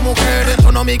ser hombre o mujer.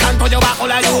 Entono mi canto yo bajo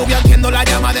la lluvia, enciendo la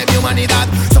llama de mi humanidad.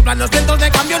 Soplan los vientos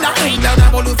de cambio en la reina, una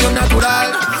evolución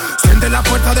natural. Siente la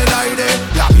fuerza del aire,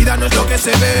 la vida no es lo que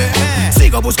se ve.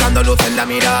 Sigo buscando luz en la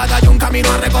mirada, hay un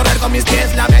camino a recorrer con mis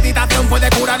pies. La meditación puede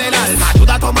curar el alma,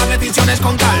 ayuda a tomar decisiones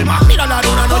con calma. Mira la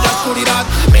luna, no hay oscuridad,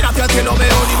 mira hacia el cielo,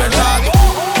 veo libertad.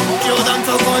 Yo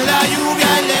danzo con la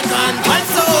lluvia y le canto al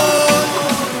sol.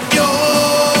 Yo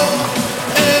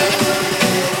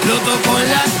floto con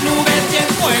las nubes y el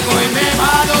fuego y me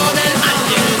vado del mal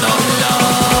y el dolor.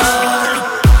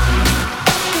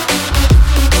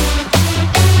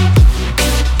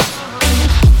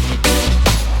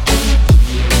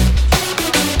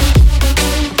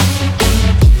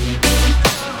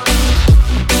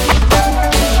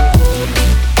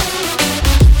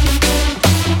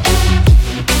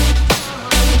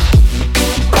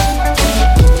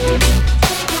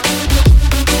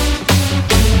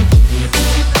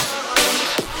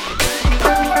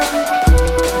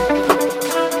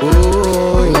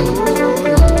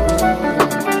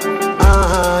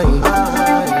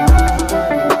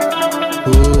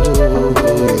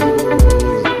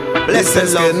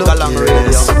 Dices que no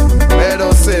quieres,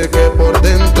 pero sé que por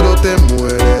dentro te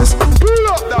mueres.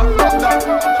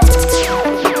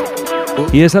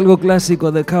 Y es algo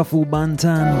clásico de Kafu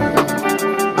Bantan.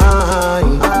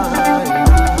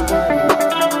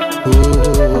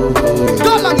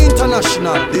 Galang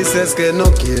International. Dices que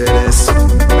no quieres,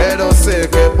 pero sé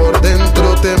que por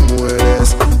dentro te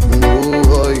mueres.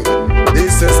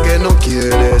 Dices que no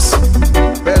quieres,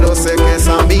 pero sé que es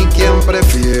a mí quien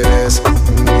prefieres.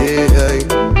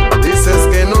 Dices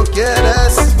que no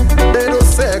quieres, pero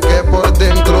sé que por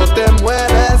dentro te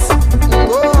mueres.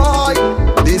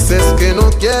 Dices que no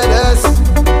quieres,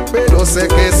 pero sé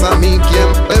que es a mí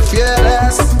quien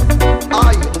prefieres.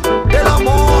 Ay, el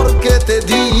amor que te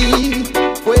di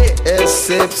fue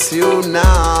excepcional.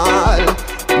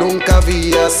 Nunca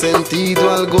había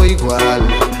sentido algo igual.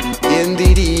 ¿Quién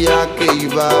diría que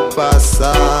iba a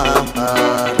pasar?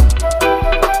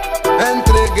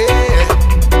 Entregué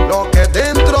lo que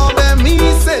dentro de mí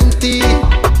sentí,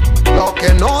 lo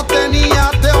que no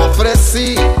tenía te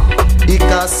ofrecí y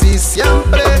casi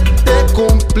siempre te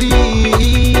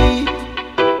cumplí.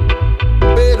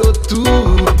 Pero tú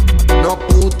no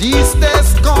pudiste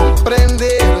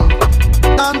comprender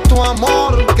tanto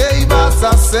amor que ibas a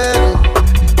hacer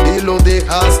y lo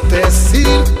dejaste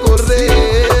ir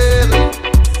correr.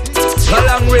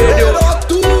 Pero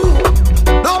tú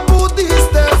no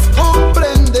pudiste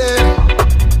comprender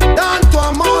tanto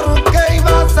amor que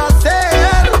ibas a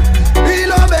hacer y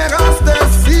lo dejaste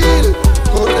ir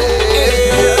correr.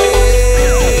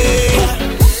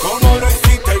 ¿Cómo lo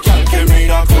hiciste que al que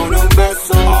mira con un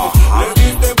beso? Le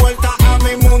diste vuelta a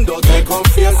mi mundo, te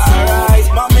confieso.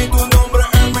 Mami, tu nombre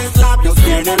en mis labios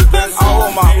tiene el peso.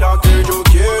 Mira que yo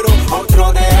quiero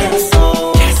otro de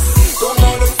eso. ¿Cómo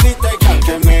lo hiciste que al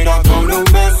que mira con un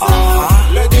beso?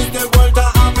 Le diste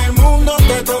vuelta a mi mundo,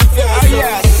 te confieso.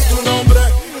 Tu nombre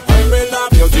en mis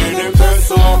labios tiene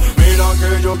peso. Mira que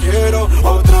yo quiero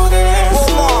otro de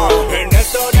eso. En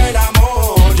esto del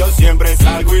amor yo siempre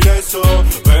salgo ileso,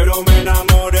 pero me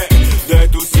enamoré de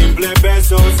tu simple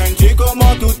beso. Sentí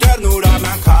como tu ternura me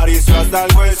acarició hasta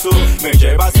el hueso. Me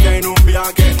llevaste en un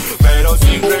viaje, pero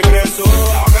sin regreso.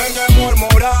 La gente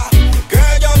murmura que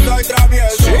yo soy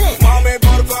travieso. Mami,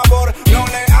 por favor, no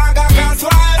le haga caso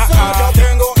a eso. Yo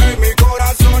tengo en mi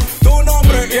corazón tu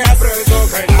nombre impreso.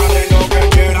 Que nadie lo que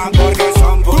quieran porque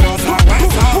son puros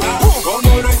agüesos.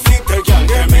 ¿Cómo lo hiciste que al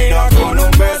que mira con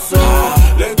un beso?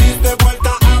 Le diste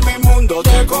vuelta a mi mundo,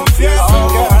 te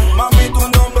confieso. Mami, tu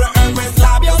nombre en mis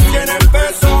labios tiene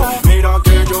peso. Mira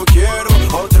que yo quiero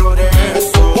otro de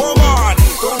eso.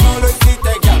 ¿Cómo lo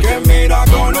hiciste que al que mira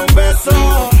con un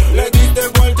beso? Le diste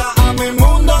vuelta a mi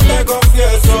mundo, te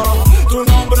confieso. Tu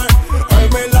nombre en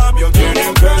mis labios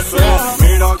tiene peso.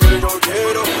 Mira que yo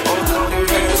quiero otro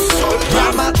de eso.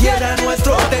 Llama tierra,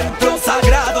 nuestro templo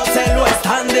sagrado se lo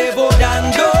están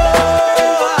devorando.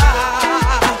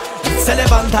 Se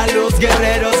levantan los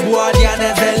guerreros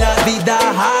guardianes de la vida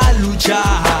a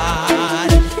luchar.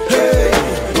 Hey,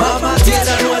 mamá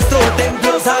tierra, nuestro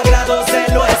templo sagrado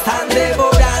se lo están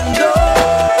devorando.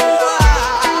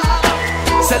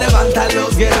 Se levantan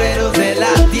los guerreros de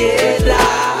la tierra.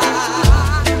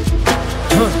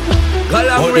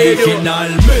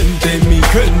 Originalmente mi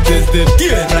gente es de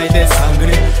tierra y de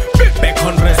sangre. Vive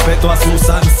con respeto a sus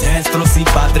ancestros y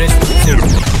padres.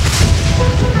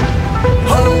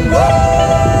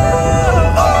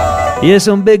 Y es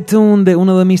un big tune de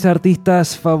uno de mis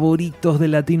artistas favoritos de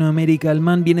Latinoamérica. El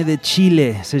man viene de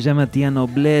Chile, se llama Tiano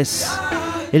Bless.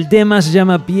 El tema se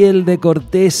llama Piel de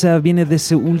Corteza, viene de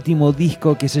su último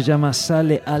disco que se llama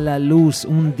Sale a la Luz,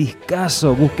 un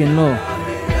discazo, búsquenlo.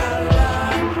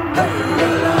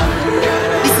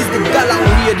 This is the Galang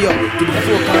Radio to the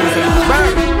four corners of the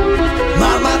world.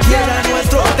 Mamá tierra,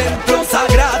 nuestro templo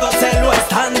sagrado se lo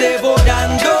están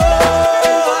devorando.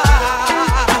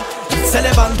 Se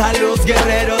levantan los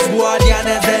guerreros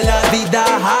guardianes de la vida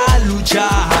a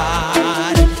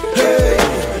luchar. Hey,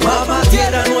 mamá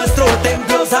tierra, nuestro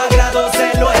templo sagrado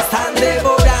se lo están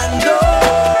devorando.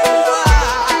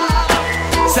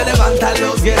 Se levantan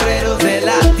los guerreros de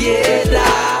la tierra.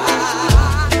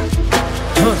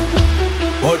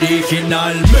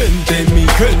 Originalmente mi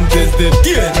gente es de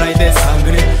tierra y de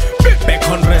sangre. Vive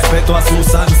con respeto a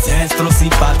sus ancestros y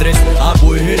padres,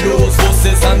 abuelos,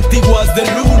 voces antiguas del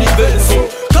universo.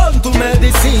 Canto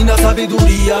medicina,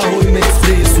 sabiduría, hoy me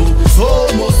expreso.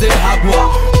 Somos de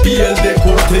agua, piel de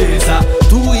corteza.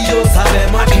 Tú y yo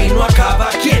sabemos, aquí no acaba,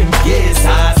 aquí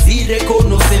empieza. Si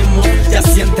reconocemos, ya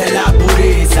siente la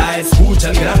pureza. Escucha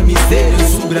el gran misterio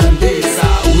en su grandeza.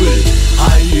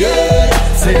 Ayer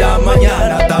será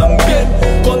mañana también.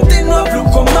 Continúa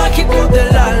flujo mágico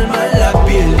del alma en la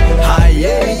piel.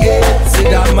 Ayer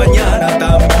será mañana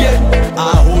también.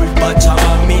 Ahoy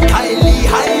Pachamami, Hailey,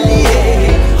 Hailey.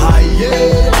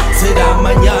 Ayer será mañana.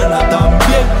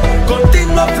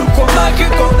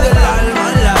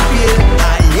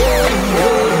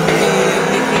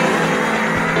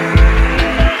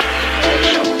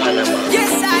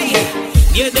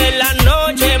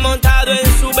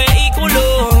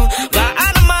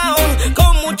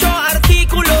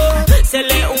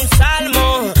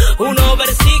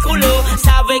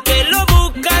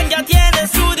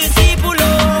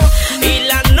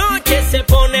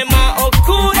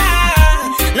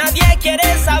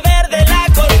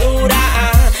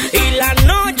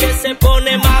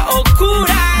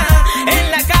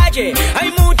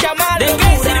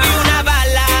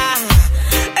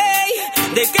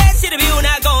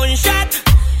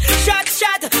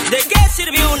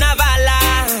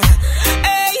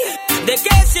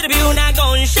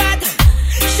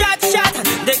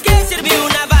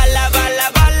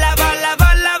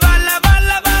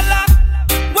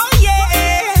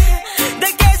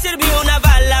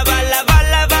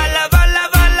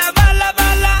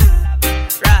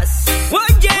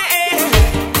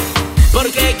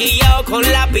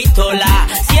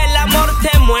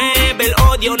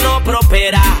 odio no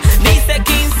prospera. Dice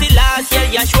Quincy y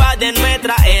el Yahshua de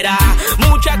nuestra era.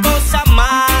 Muchas cosas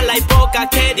malas y pocas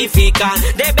que edifican.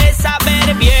 Debes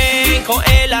saber bien,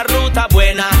 coger la ruta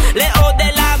buena. Lejos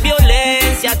de la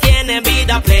violencia, tiene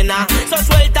vida plena. So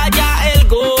suelta ya el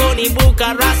gun y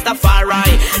busca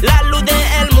Rastafari, la luz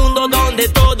del mundo donde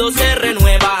todo se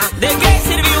renueva. ¿De qué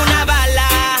sirvió una bala?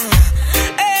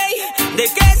 Ey, ¿de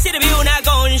qué sirvió una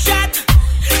gunshot?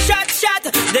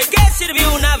 Shot, ¿de qué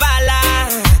sirvió una bala?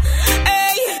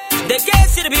 Ey, ¿de qué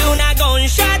sirvió una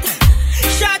gunshot?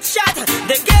 Shot,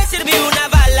 ¿de qué sirvió una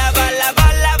bala?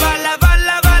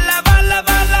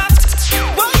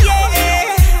 Oh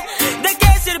yeah, ¿de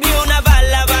qué sirvió una bala?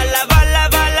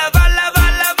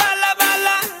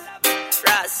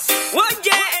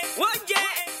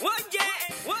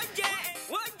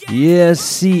 Y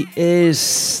así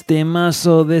es,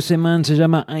 temazo de ese man se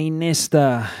llama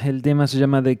Ainesta, el tema se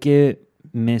llama ¿De qué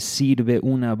me sirve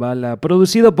una bala?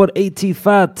 Producido por A.T.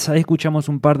 Fat, ahí escuchamos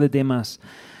un par de temas,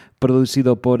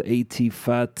 producido por A.T.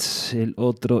 Fat, el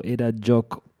otro era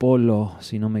Jock Polo,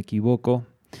 si no me equivoco,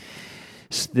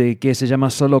 de que se llama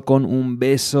Solo con un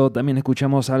beso. También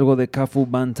escuchamos algo de Kafu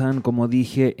Bantan, como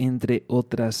dije, entre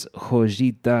otras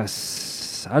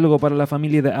joyitas. Algo para la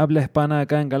familia de habla hispana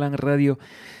acá en Galang Radio.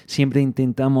 Siempre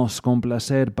intentamos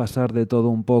complacer, pasar de todo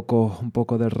un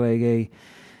poco de reggae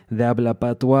de habla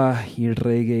patuá y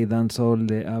reggae dancehall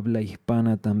de habla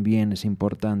hispana también es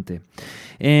importante.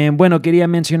 Bueno, quería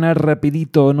mencionar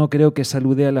rapidito, no creo que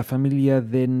saludé a la familia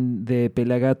de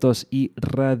Pelagatos y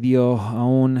Radio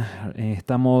aún.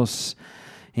 Estamos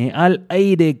al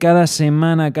aire cada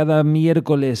semana, cada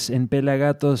miércoles en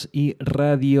Pelagatos y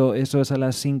Radio. Eso es a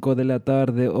las 5 de la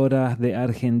tarde, hora de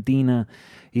Argentina.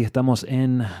 Y estamos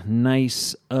en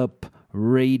Nice Up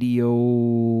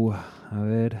Radio. A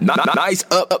ver. Nice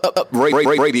Up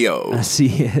Radio.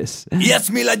 Así es.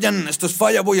 Yes, Milayan, esto es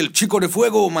Fireboy, el chico de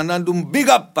fuego, mandando un big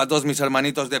up a todos mis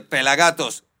hermanitos de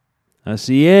Pelagatos.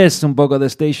 Así es, un poco de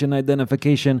Station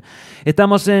Identification.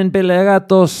 Estamos en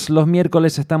Pelagatos, los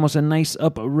miércoles estamos en Nice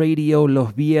Up Radio,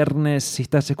 los viernes, si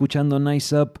estás escuchando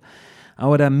Nice Up,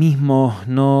 ahora mismo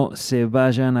no se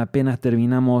vayan, apenas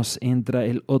terminamos, entra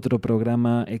el otro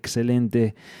programa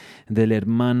excelente del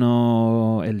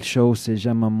hermano, el show se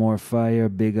llama More Fire,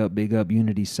 Big Up,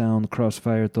 Unity Sound,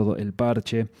 Crossfire, todo el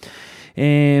parche.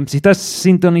 Si estás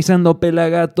sintonizando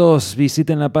Pelagatos,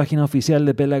 visiten la página oficial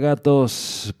de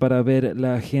Pelagatos para ver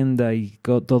la agenda y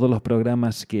todos los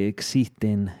programas que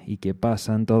existen y que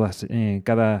pasan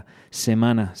cada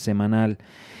semanal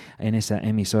en esa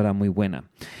emisora muy buena.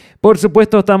 Por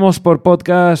supuesto estamos por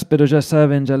podcast, pero ya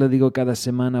saben, ya lo digo cada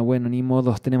semana, bueno, ni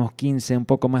modos, tenemos un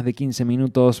poco más de 15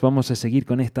 minutos, vamos a seguir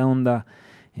con esta onda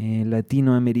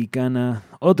latinoamericana.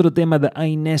 Otro tema de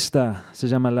Ainesta se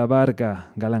llama La Barca,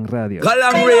 Galang Radio.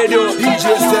 Galang Radio, DJ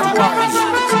Stepwise.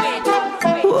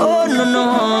 Oh,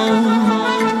 no.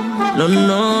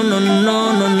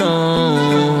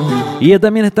 Y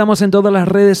también estamos en todas las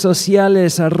redes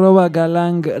sociales,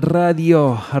 @Galang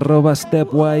Radio,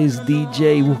 @Stepwise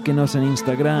DJ, búsquenos en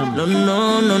Instagram. No. Yeah,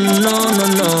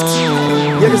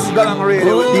 this is Galang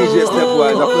Radio, DJ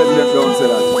Stepwise, the president of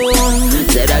Ceylon.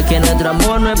 ¿Será que nuestro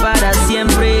amor no es para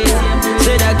siempre?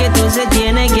 ¿Será que todo se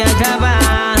tiene que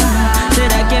acabar?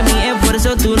 ¿Será que mi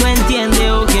esfuerzo tú no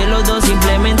entiendes? ¿O que los dos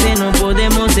simplemente no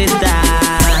podemos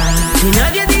estar? Si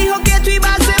nadie dijo que esto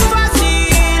iba a ser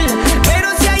fácil, pero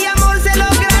si hay amor se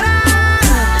logrará.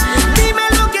 Dime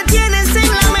lo que tienes en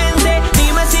la mente,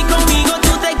 dime si conmigo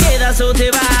tú te quedas o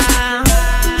te vas.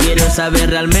 Quiero saber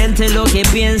realmente lo que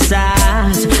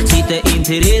piensas, si te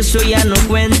intereso ya no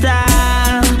cuenta.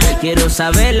 Quiero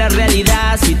saber la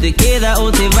realidad, si te queda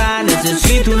o te va,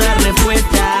 necesito una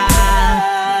respuesta.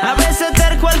 A veces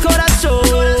terco el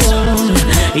corazón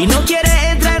y no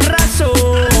quiere entrar en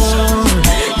razón.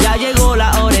 Ya llegó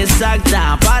la hora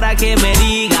exacta para que me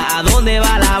diga a dónde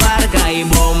va la barca y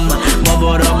bom, bom,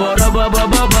 bom, bom, bom,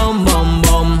 bom, bom,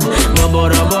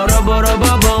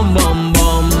 bom, bom,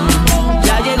 bom.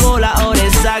 Ya llegó la hora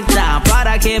exacta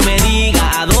para que me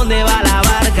diga a dónde va la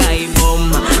barca y bom,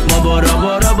 bom, bom, bom,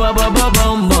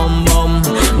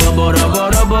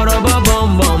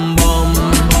 bom, bom, bom.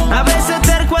 A veces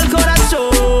terco el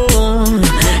corazón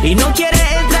y no quiere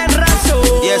entrar en razón.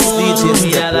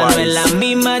 Ya no es la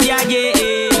misma de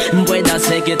ayer. Puede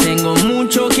ser que tengo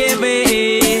mucho que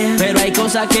ver, pero hay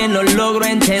cosas que no logro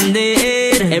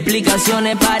entender.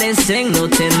 Explicaciones parecen no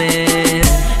tener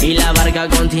y la barca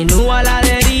continúa a la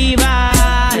deriva,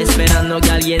 esperando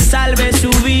que alguien salve su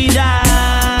vida.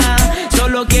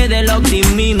 Solo queda el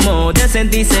optimismo de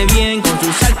sentirse bien con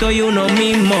sus actos y uno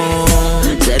mismo.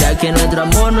 ¿Será que nuestro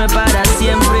amor no es para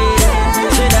siempre?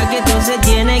 ¿Será que todo se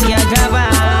tiene que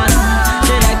acabar?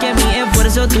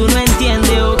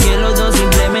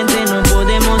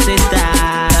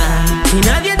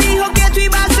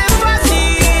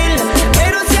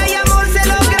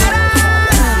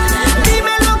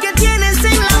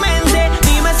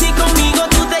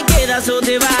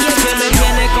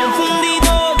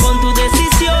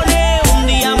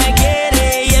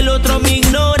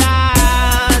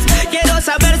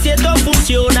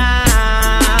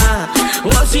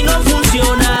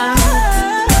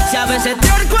 se te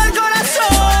ahorcó el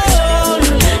corazón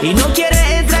y no quieres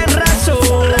entrar en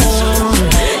razón.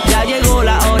 Ya llegó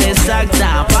la hora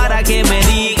exacta para que me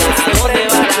digas dónde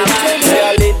va la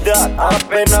realidad.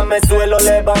 Apenas me suelo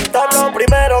levantar, lo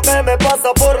primero que me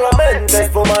pasa por la mente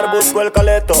es fumar, busco el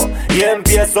caleto y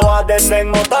empiezo a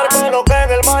desenmotar. Coloqué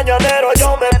en el mañanero,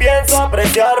 yo me pienso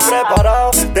apreciar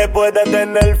preparado. Después de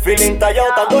tener el feeling tallado,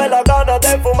 tanto es la gana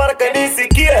de fumar que ni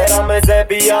siquiera me he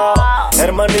cepillado.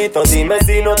 Hermanito, dime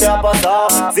si no te ha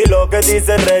pasado, si lo que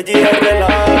dice Reggie es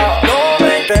relajo. No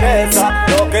me interesa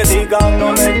lo que digan,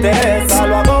 no me interesa.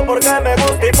 Lo hago porque me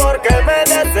gusta y porque me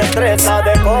desestresa.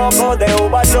 De coco, de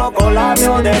uva, chocolate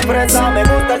o de fresa. Me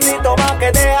gusta el síntoma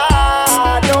que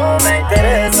deja. No me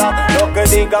interesa lo que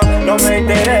digan, no me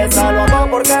interesa. Lo hago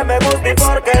porque me gusta y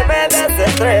porque me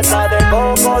desestresa. De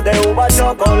coco, de uva,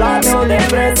 chocolate o de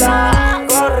fresa.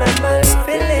 Córreme el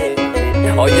feeling.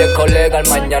 Oye colega, el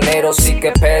mañanero sí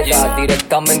que pega,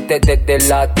 directamente desde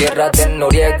la tierra de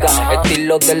Noriega.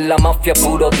 Estilo de la mafia,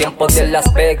 puro tiempo de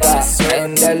Las Vegas.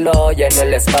 Préndelo y en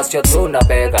el espacio tú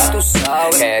navegas. Tú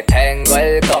sabes que tengo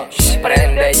el coche,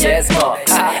 prende y smoke.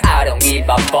 I don't give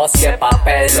a fuck si el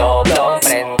papel o blon.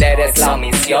 Prender es la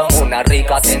misión, una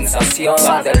rica sensación.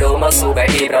 Cuando el humo sube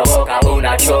y provoca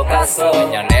una chocazón.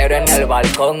 Mañanero en el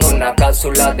balcón, una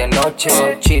cápsula de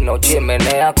noche. Chino,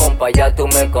 chimenea, compa, ya tú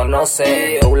me conoces.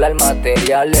 Eula el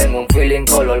material en un feeling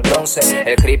color bronce.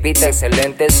 El creepy está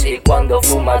excelente, sí, cuando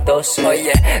fuma tose.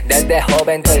 Oye, desde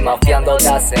joven estoy mafiando de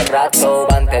hace rato.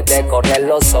 Antes de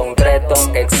correrlo son un reto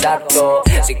exacto.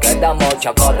 Si queda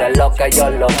mocha, corre lo que yo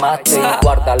lo mato. Y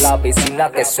guarda la piscina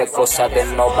que eso es cosa de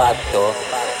novato.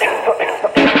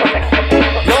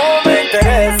 No me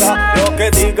interesa lo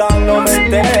que digan, no me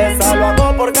interesa. Lo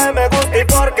hago porque me gusta y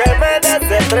porque me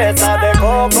desestresa. De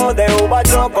coco, de uva,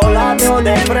 chocolate o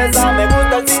de fresa. Me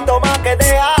gusta el síntoma que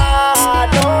deja.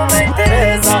 No me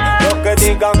interesa lo que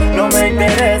digan, no me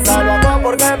interesa. Lo hago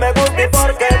porque me gusta y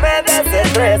porque me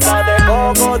desestresa. De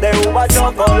coco, de uva,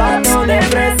 chocolate o de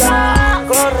fresa.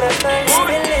 Córrete.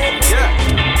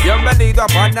 Bienvenido a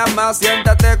Panamá,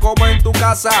 siéntate como en tu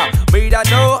casa. Mira,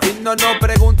 no, y no nos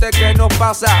pregunte qué nos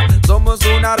pasa. Somos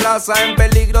una raza en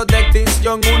peligro de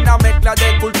extinción. Una mezcla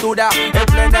de cultura en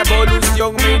plena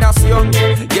evolución. Mi nación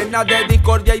llena de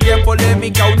discordia y de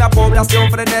polémica. Una población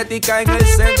frenética en el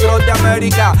centro de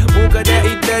América. Mujeres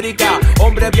histéricas,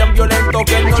 hombres bien violentos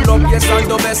que no lo piensan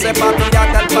 2 veces para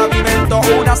tirarte al pavimento.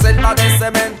 Una selva de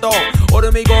cemento,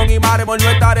 hormigón y mármol.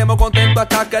 No estaremos contentos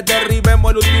hasta que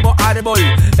derribemos el último árbol.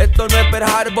 Esto no es Pearl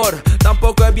Harbor,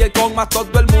 tampoco es Vietcong, más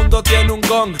todo el mundo tiene un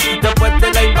gong. Después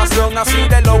de la invasión, así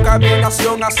de loca mi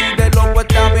nación, así de loco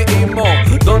está mi himno.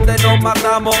 Donde nos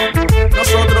matamos,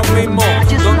 nosotros mismos.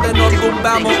 Donde nos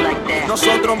tumbamos,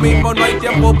 nosotros mismos. No hay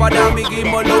tiempo para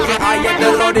amiguismo, lo que hay es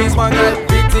terrorismo en el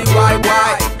PTYY.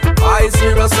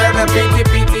 507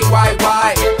 PTPTYY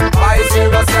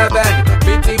 507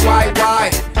 PTYY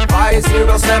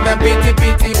 507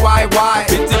 PTPTYY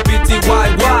PTPTYY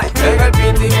en el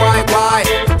PTYY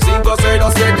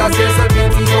 507 así es el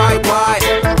PTYY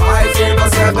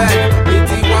 507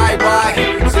 PTYY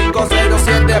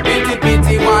 507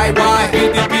 PTPTYY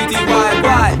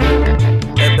PTPTYY.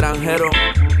 Extranjero,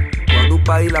 cuando un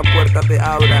país la puerta te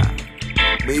abra,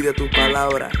 mide tus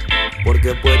palabras,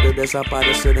 porque puedes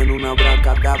desaparecer en una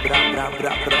abracadabra, bra,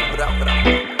 bra, bra, bra, bra.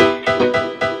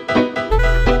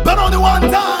 But only one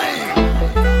time,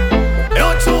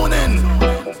 you're tuning.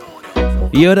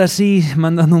 Y ahora sí,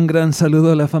 mandando un gran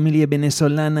saludo a la familia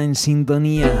venezolana en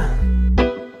sintonía.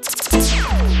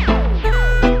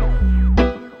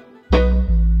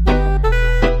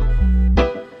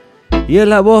 Y es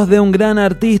la voz de un gran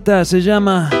artista, se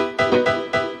llama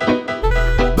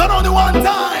But only one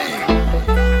time,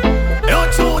 you're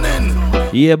tuning.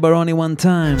 Yeah, but only one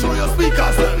time. Show your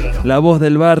speakers. La voz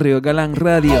del barrio, Galán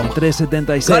Radio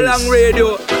 376. Galán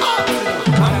Radio.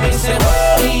 Mami,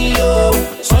 soy yo,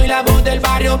 soy la voz del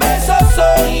barrio, beso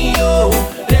soy yo.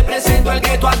 Represento al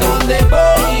gueto a donde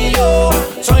voy yo.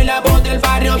 Soy la voz del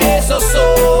barrio y eso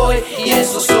soy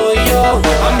yo.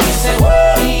 Mami,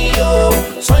 soy yo,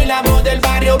 soy la voz del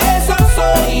barrio, beso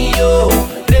soy yo.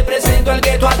 Represento al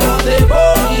gueto a donde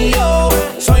voy yo.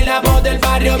 Soy la voz del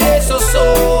barrio y eso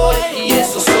soy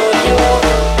yo.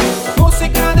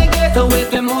 Música de gueto,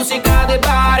 esto es música de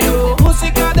barrio.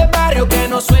 Música de barrio que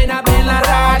no suena bien en la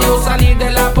radio. Salir de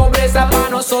la pobreza para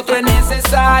nosotros es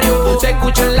necesario. Se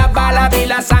escuchan las balas y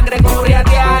la sangre corre a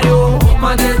diario.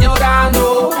 Madres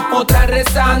llorando, otras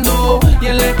rezando. Y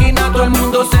en la esquina todo el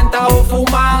mundo sentado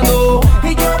fumando.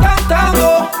 Y yo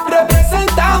cantando,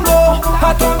 representando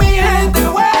a toda mi gente,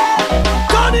 wey.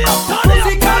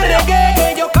 Música reggae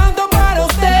que yo canto para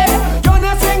usted. Yo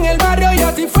nací en el barrio y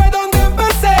así fue donde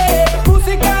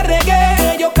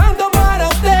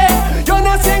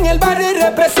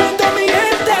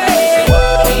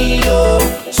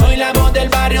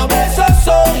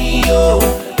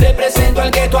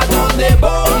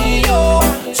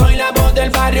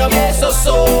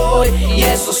barrio y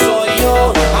eso soy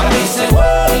yo. A mí se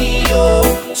voy yo,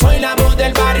 soy la voz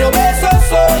del barrio, eso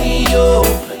soy yo.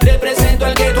 Represento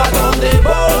el gueto a donde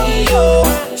voy yo.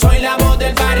 Soy la voz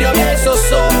del barrio y eso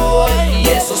soy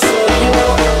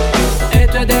yo.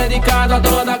 Esto es dedicado a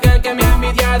todo aquel que me ha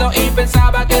envidiado y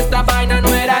pensaba que esta vaina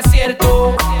no era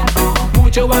cierto.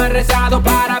 Muchos han rezado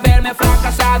para verme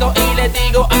fracasado y les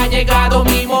digo, ha llegado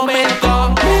mi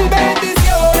momento. Mil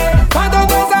bendiciones para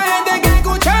toda esa gente que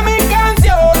escucha mis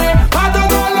canciones, para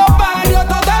todos los barrios,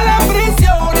 todas las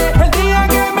prisiones. El día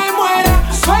que me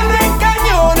muera suenen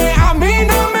cañones, a mí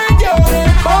no me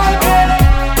lloren porque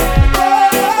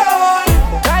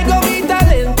traigo mi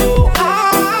talento,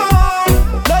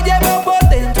 lo llevo por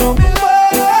dentro,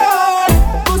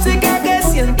 música que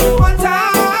siento.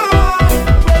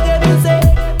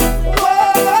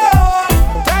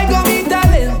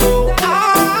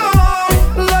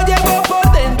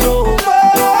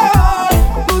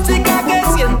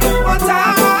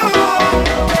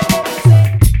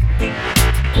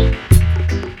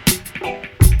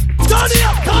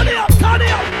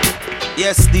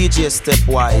 Yes, DJ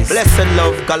Stepwise. Bless and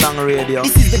love Galang Radio.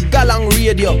 This is the Galang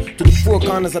Radio to the four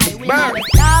corners of the world.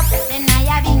 Stop, then I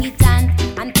have it chant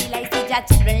until I see your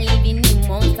children living in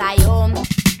Mount Zion.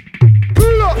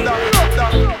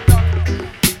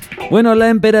 Bueno, la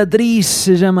emperatriz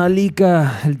se llama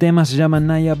Alika, el tema se llama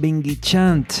Naya Bingi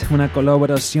Chant, una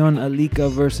colaboración Alika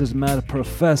vs Mad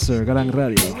Professor, Galang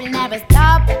Radio. I will never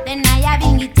stop, then I have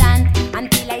it chant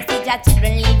until I see your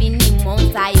children living in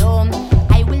Mount Zion.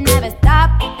 I will never stop,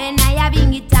 then I have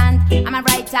it chant. I'm a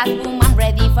righteous woman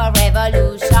ready for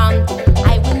revolution.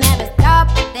 I will never stop,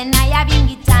 then I have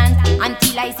it chant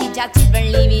until I see your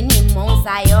children living in Mount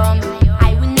Zion.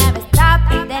 I will never stop,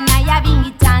 then I have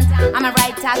it chant. I'm a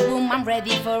righteous woman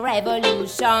ready for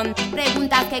revolution.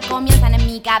 Preguntas que comienzan en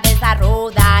mi cabeza a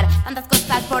rodar. Tantas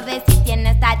cosas por decir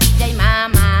tiene esta DJ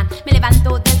mama. Me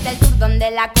levanto desde el sur donde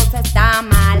la cosa está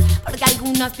mal. Porque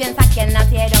algunos piensan que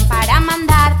nacieron para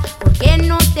mandar. Porque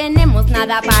no tenemos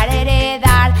nada para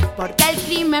heredar. Porque el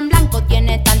crimen blanco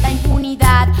tiene tanta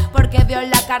impunidad. Porque veo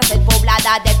la cárcel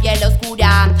poblada de piel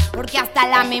oscura. Porque hasta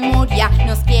la memoria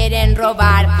nos quieren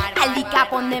robar. Alika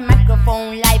on the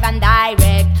microphone live and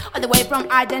direct. All the way from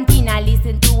Argentina,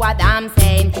 listen to what I'm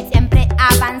saying. Siempre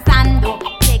avanzando,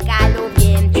 chécalo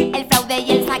bien. El fraude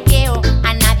y el saqueo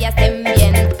a nadie hacen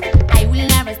bien. I will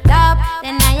never stop,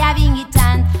 then I have it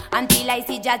chant until I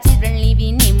see your children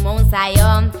living in Mount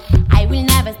Zion. I will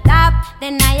never stop,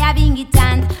 then I have it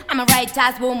chant. I'm a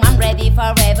righteous woman ready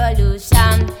for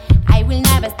revolution. I will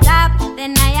never stop,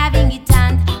 then I have it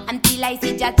chant until I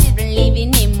see your children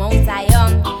living in Mount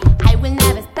Zion. I will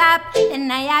never stop, then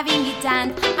I have it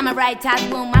chant. I'm a righteous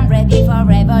woman ready for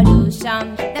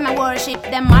revolution. Them I worship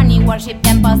them money, worship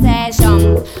them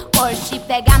possessions. Worship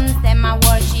the guns, them I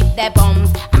worship the bombs.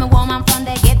 I'm a woman from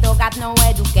the ghetto, got no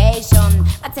education.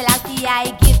 But Selassie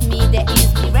I give me the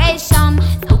inspiration.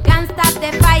 So can't stop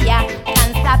the fire,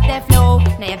 can't stop the flow.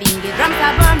 Now the drums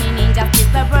are burning, injustice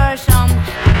perversion.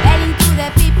 Telling to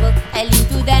the people, telling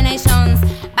to the nations.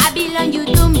 Babylon you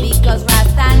doom because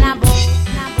Rasta Nabo.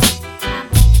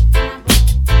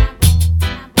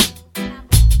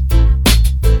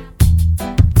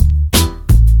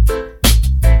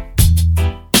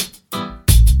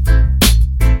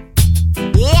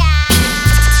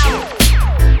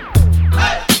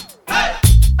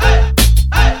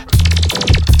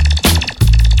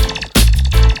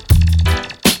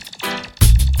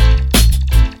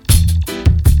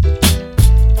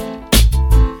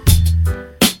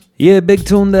 Yeah, Big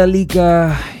Tune de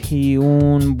Alika y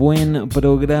un buen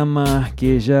programa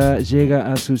que ya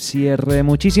llega a su cierre.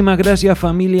 Muchísimas gracias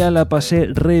familia, la pasé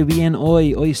re bien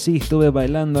hoy. Hoy sí estuve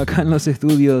bailando acá en los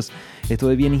estudios,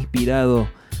 estuve bien inspirado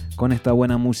con esta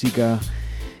buena música.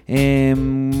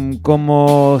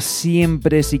 Como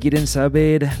siempre, si quieren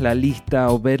saber la lista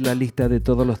o ver la lista de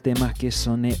todos los temas que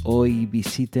soné hoy,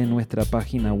 visiten nuestra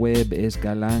página web, es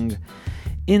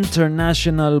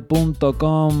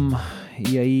galanginternational.com.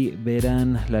 Y ahí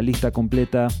verán la lista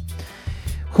completa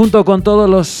junto con todos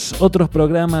los otros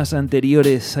programas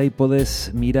anteriores. Ahí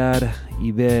podés mirar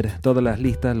y ver todas las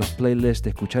listas, los playlists,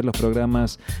 escuchar los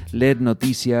programas, leer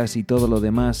noticias y todo lo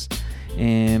demás.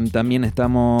 También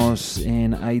estamos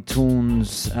en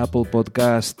iTunes, Apple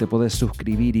Podcast. Te podés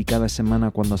suscribir y cada semana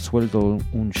cuando suelto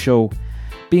un show,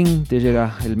 ping, te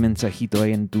llega el mensajito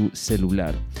ahí en tu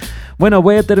celular. Bueno,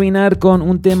 voy a terminar con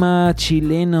un tema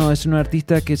chileno. Es un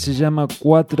artista que se llama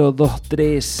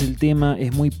 423. El tema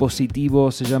es muy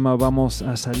positivo. Se llama Vamos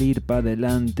a salir para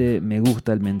adelante. Me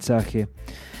gusta el mensaje.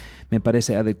 Me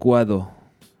parece adecuado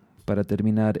para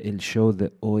terminar el show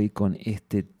de hoy con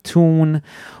este tune.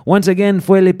 Once again,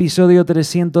 fue el episodio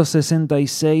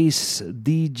 366,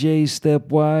 DJ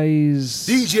Stepwise,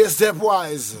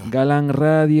 Galang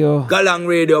Radio,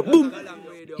 boom.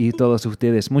 Y todos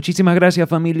ustedes. Muchísimas gracias,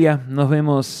 familia. Nos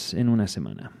vemos en una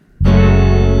semana.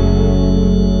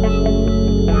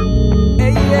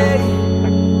 Hey, hey.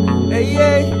 Hey,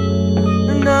 hey.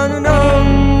 No, no, no.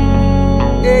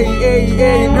 Hey, hey,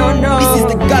 hey, no, no. This is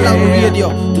the Galang Radio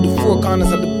to the four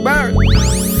corners of the bird.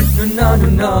 No, no,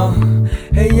 no.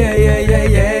 Hey, hey, hey, hey,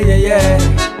 hey, hey, hey.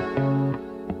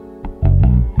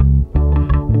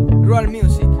 Roll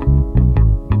music.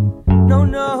 No,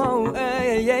 no.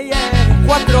 Hey, hey, hey.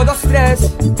 4, 2,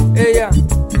 3. Hey, yeah.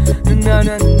 No,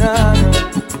 no, no.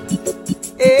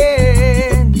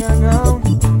 Hey, no, no.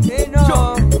 Hey,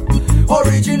 no.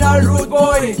 Original Rude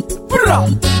Boy.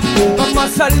 Vamos a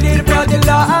salir para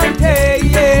adelante,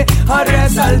 yeah, a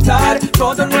resaltar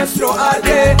todo nuestro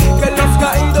arte, que los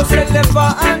caídos se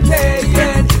levanten,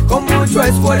 yeah, con mucho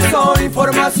esfuerzo y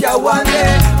forma se aguante.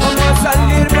 Vamos a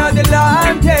salir para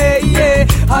adelante, yeah,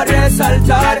 a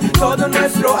resaltar todo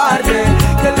nuestro arte,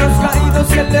 que los caídos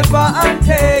se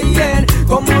levanten, yeah,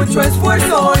 con mucho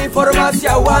esfuerzo y forma se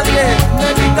aguante.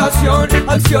 Meditación,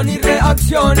 acción y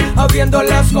reacción, abriendo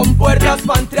las compuertas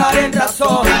para entrar en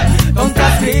razón.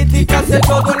 Tontas críticas de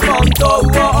todo el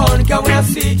montón, que aún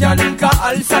así ya nunca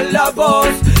alzan la voz.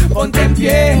 Ponte en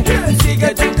pie,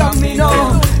 sigue tu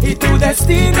camino y tu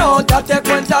destino. Date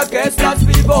cuenta que estás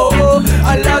vivo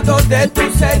al lado de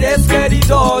tus seres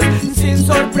queridos, sin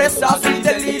sorpresas y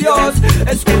delirios.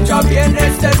 Escucha bien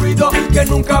este ruido que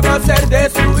nunca va a ser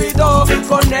destruido,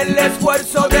 con el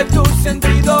esfuerzo de tus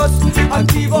sentidos.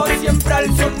 Activo siempre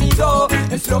el sonido,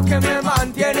 es lo que me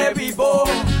mantiene vivo.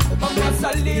 Vamos a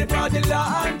salir para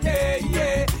adelante,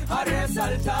 yeah, a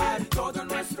resaltar todo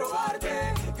nuestro arte.